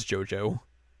play, but it's JoJo.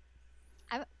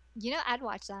 I'd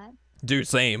watch that. Dude,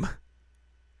 same.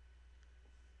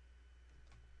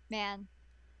 Man,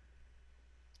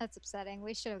 that's upsetting.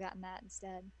 We should have gotten that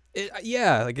instead.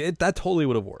 That totally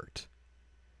would have worked.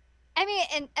 I mean,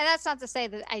 and that's not to say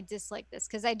that I dislike this,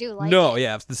 because I do like it. No,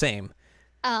 yeah, it's the same.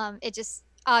 It just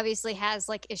obviously has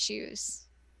like issues.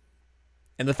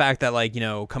 And the fact that, like,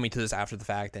 coming to this after the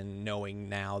fact and knowing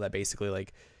now that basically,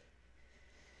 like,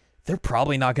 they're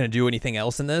probably not going to do anything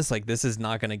else in this. Like, this is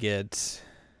not going to get...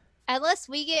 Unless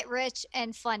we get rich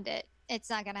and fund it, it's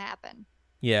not going to happen.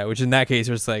 Yeah, which in that case,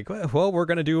 it's like, well, we're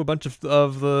going to do a bunch of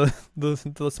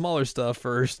the smaller stuff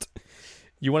first.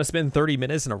 You want to spend 30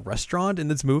 minutes in a restaurant in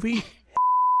this movie?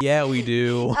 Yeah, we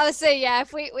do. I would say, yeah,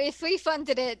 if we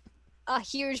funded it, a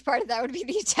huge part of that would be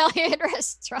the Italian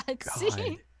restaurant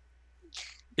scene.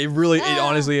 It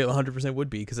honestly 100% would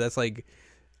be, because that's like,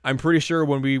 I'm pretty sure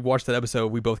when we watched that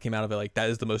episode, we both came out of it like, that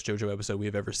is the most JoJo episode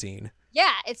we've ever seen.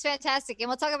 Yeah, it's fantastic, and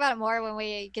we'll talk about it more when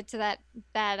we get to that.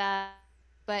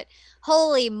 But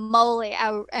holy moly,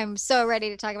 I'm so ready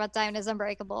to talk about Diamond is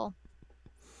Unbreakable.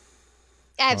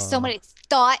 I have so many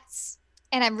thoughts,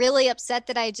 and I'm really upset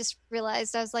that I just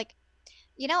realized, I was like,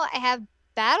 I have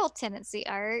Battle Tendency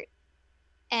art,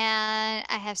 and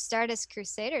I have Stardust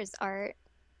Crusaders art.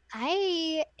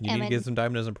 You need to get some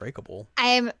Diamond is Unbreakable. I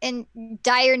am in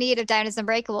dire need of Diamond is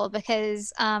Unbreakable,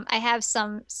 because I have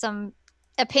some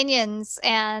opinions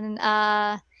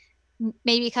and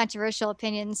maybe controversial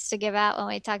opinions to give out when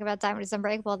we talk about Diamond is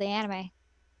Unbreakable, the anime.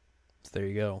 So there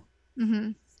you go.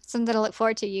 Mm-hmm. Something to look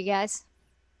forward to, you guys.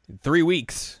 3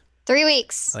 weeks. 3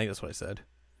 weeks. I think that's what I said.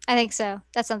 I think so.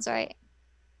 That sounds right.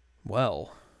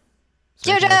 Well,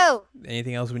 JoJo!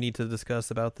 Anything else we need to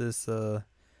discuss about this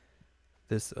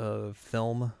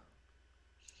film?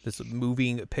 This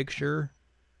moving picture?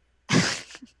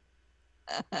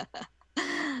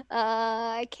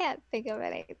 I can't think of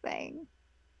anything.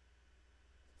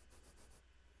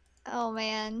 Oh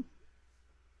man,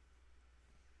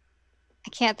 I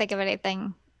can't think of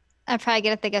anything. I'm probably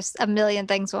gonna think of a million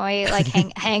things when we like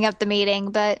hang up the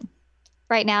meeting, but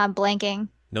right now I'm blanking.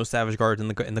 No Savage Guards in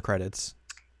the credits.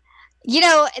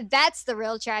 That's the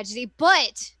real tragedy.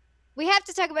 But we have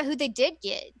to talk about who they did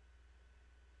get.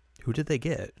 Who did they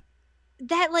get?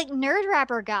 That like nerd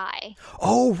rapper guy.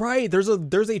 Oh right, there's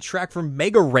a track from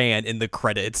Mega Ran in the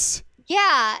credits.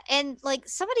 Yeah, and like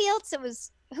somebody else. It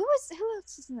was who else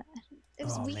was in that? It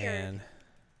was weird. Man.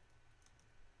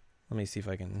 Let me see if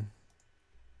I can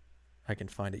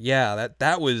find it. Yeah,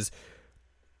 that was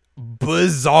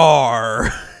bizarre.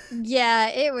 Yeah,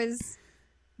 it was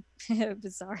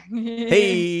bizarre.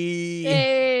 Hey.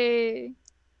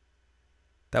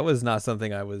 That was not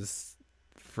something I was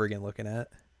friggin' looking at.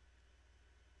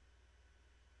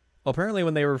 Well, apparently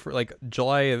when they were like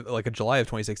July of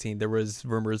 2016, there was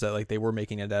rumors that like they were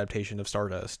making an adaptation of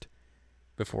Stardust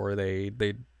before they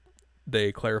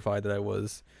clarified that it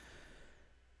was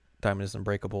Diamond is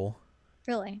Unbreakable.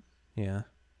 Really? Yeah.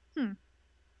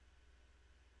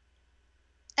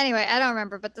 Anyway, I don't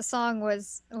remember, but the song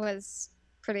was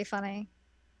pretty funny.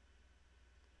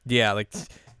 Yeah, like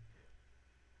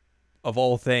of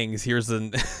all things, here's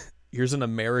an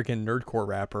American nerdcore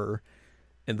rapper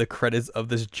in the credits of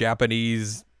this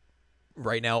Japanese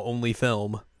right now only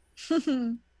film.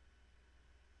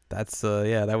 That's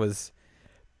that was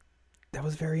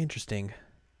very interesting.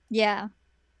 Yeah.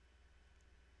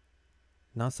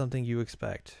 Not something you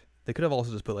expect. They could have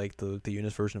also just put like the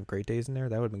Eunice version of Great Days in there.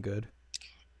 That would have been good.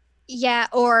 Yeah,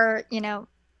 or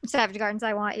Savage Gardens,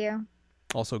 I Want You.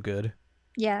 Also good.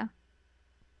 Yeah.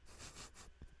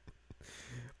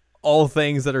 All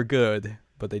things that are good,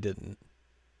 but they didn't.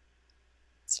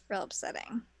 It's real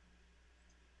upsetting.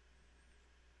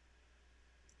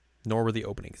 Nor were the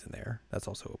openings in there. That's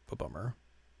also a bummer.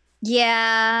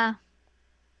 Yeah.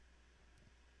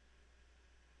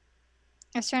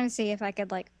 I was trying to see if I could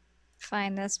like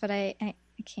find this, but I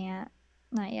can't.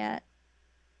 Not yet.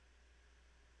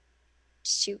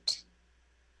 Shoot.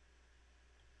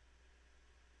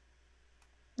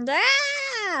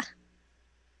 Ah!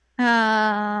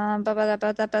 Yeah,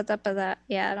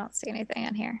 I don't see anything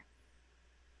on here.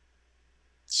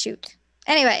 Shoot.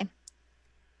 Anyway.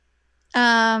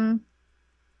 JoJo.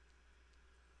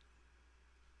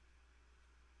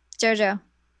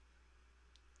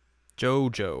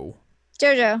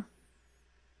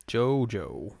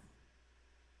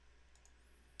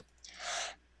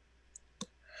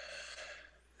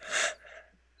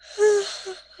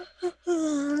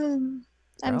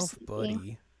 I'm Ralph,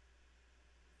 buddy.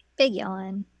 Big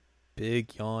yawn.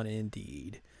 Big yawn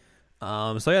indeed.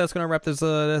 So yeah, that's gonna wrap this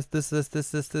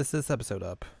episode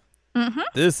up. Mm-hmm.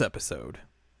 This episode,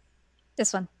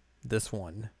 This one. this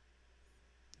one,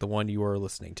 the one you are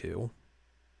listening to.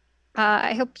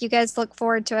 I hope you guys look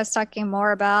forward to us talking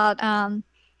more about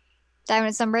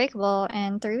Diamonds Unbreakable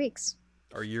in 3 weeks.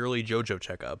 Our yearly JoJo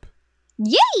checkup,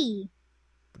 Yay!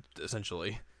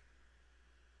 essentially.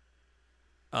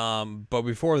 But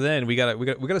before then, we got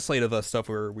a slate of stuff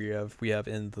where we have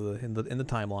in the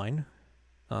timeline.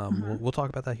 We'll talk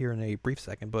about that here in a brief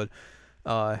second. But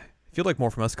if you'd like more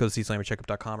from us, go to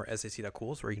seasonlimitcheckup.com or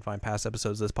sac.cool, where you can find past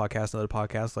episodes of this podcast and other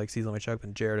podcasts like Season Limit Checkup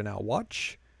and Jared and Now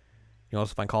Watch. You can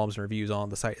also find columns and reviews on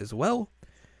the site as well.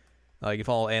 You can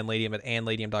follow Ann Ladium at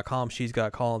annladium.com. She's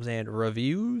got columns and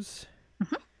reviews.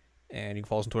 Mm-hmm. And you can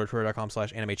follow us on Twitter,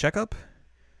 twitter.com/animecheckup.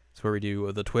 That's where we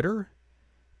do the Twitter.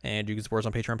 And you can support us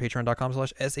on Patreon,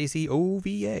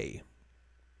 patreon.com/SACOVA.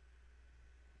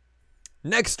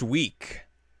 Next week,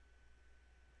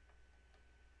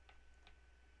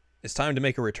 it's time to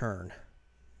make a return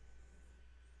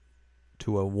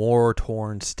to a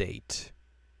war-torn state.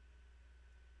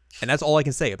 And that's all I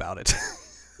can say about it.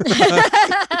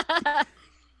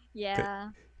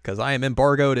 Yeah. Because I am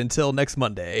embargoed until next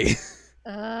Monday.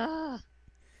 But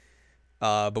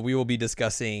we will be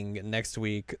discussing next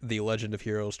week The Legend of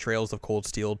Heroes Trails of Cold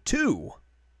Steel 2.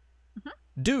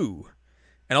 Mm-hmm.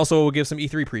 And also we'll give some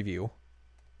E3 preview.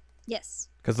 Yes.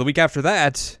 Because the week after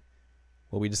that,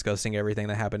 we'll be discussing everything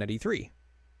that happened at E3.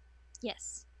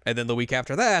 Yes. And then the week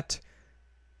after that,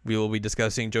 we will be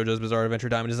discussing JoJo's Bizarre Adventure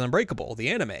Diamond is Unbreakable, the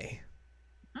anime.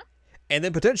 Mm-hmm. And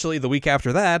then potentially the week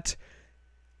after that,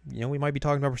 we might be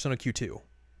talking about Persona Q2.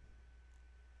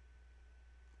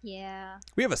 Yeah.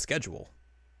 We have a schedule.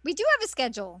 We do have a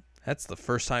schedule. That's the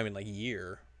first time in like a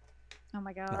year. Oh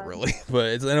my god. Not really,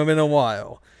 but it's been a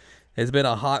while. It's been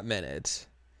a hot minute.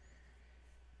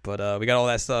 But we got all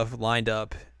that stuff lined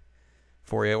up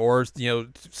for you. Or,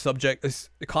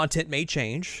 content may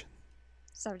change.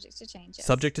 Subject to change. Yes.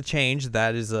 Subject to change.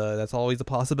 That is that's always a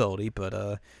possibility,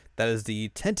 but that is the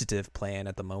tentative plan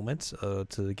at the moment,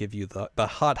 to give you the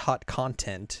hot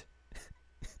content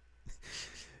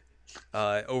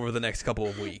over the next couple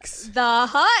of weeks. The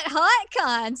hot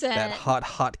content. That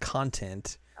hot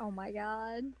content. Oh my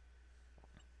god.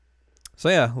 So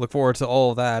yeah, look forward to all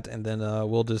of that, and then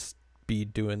we'll just be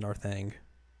doing our thing.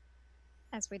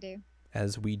 As we do.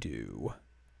 As we do.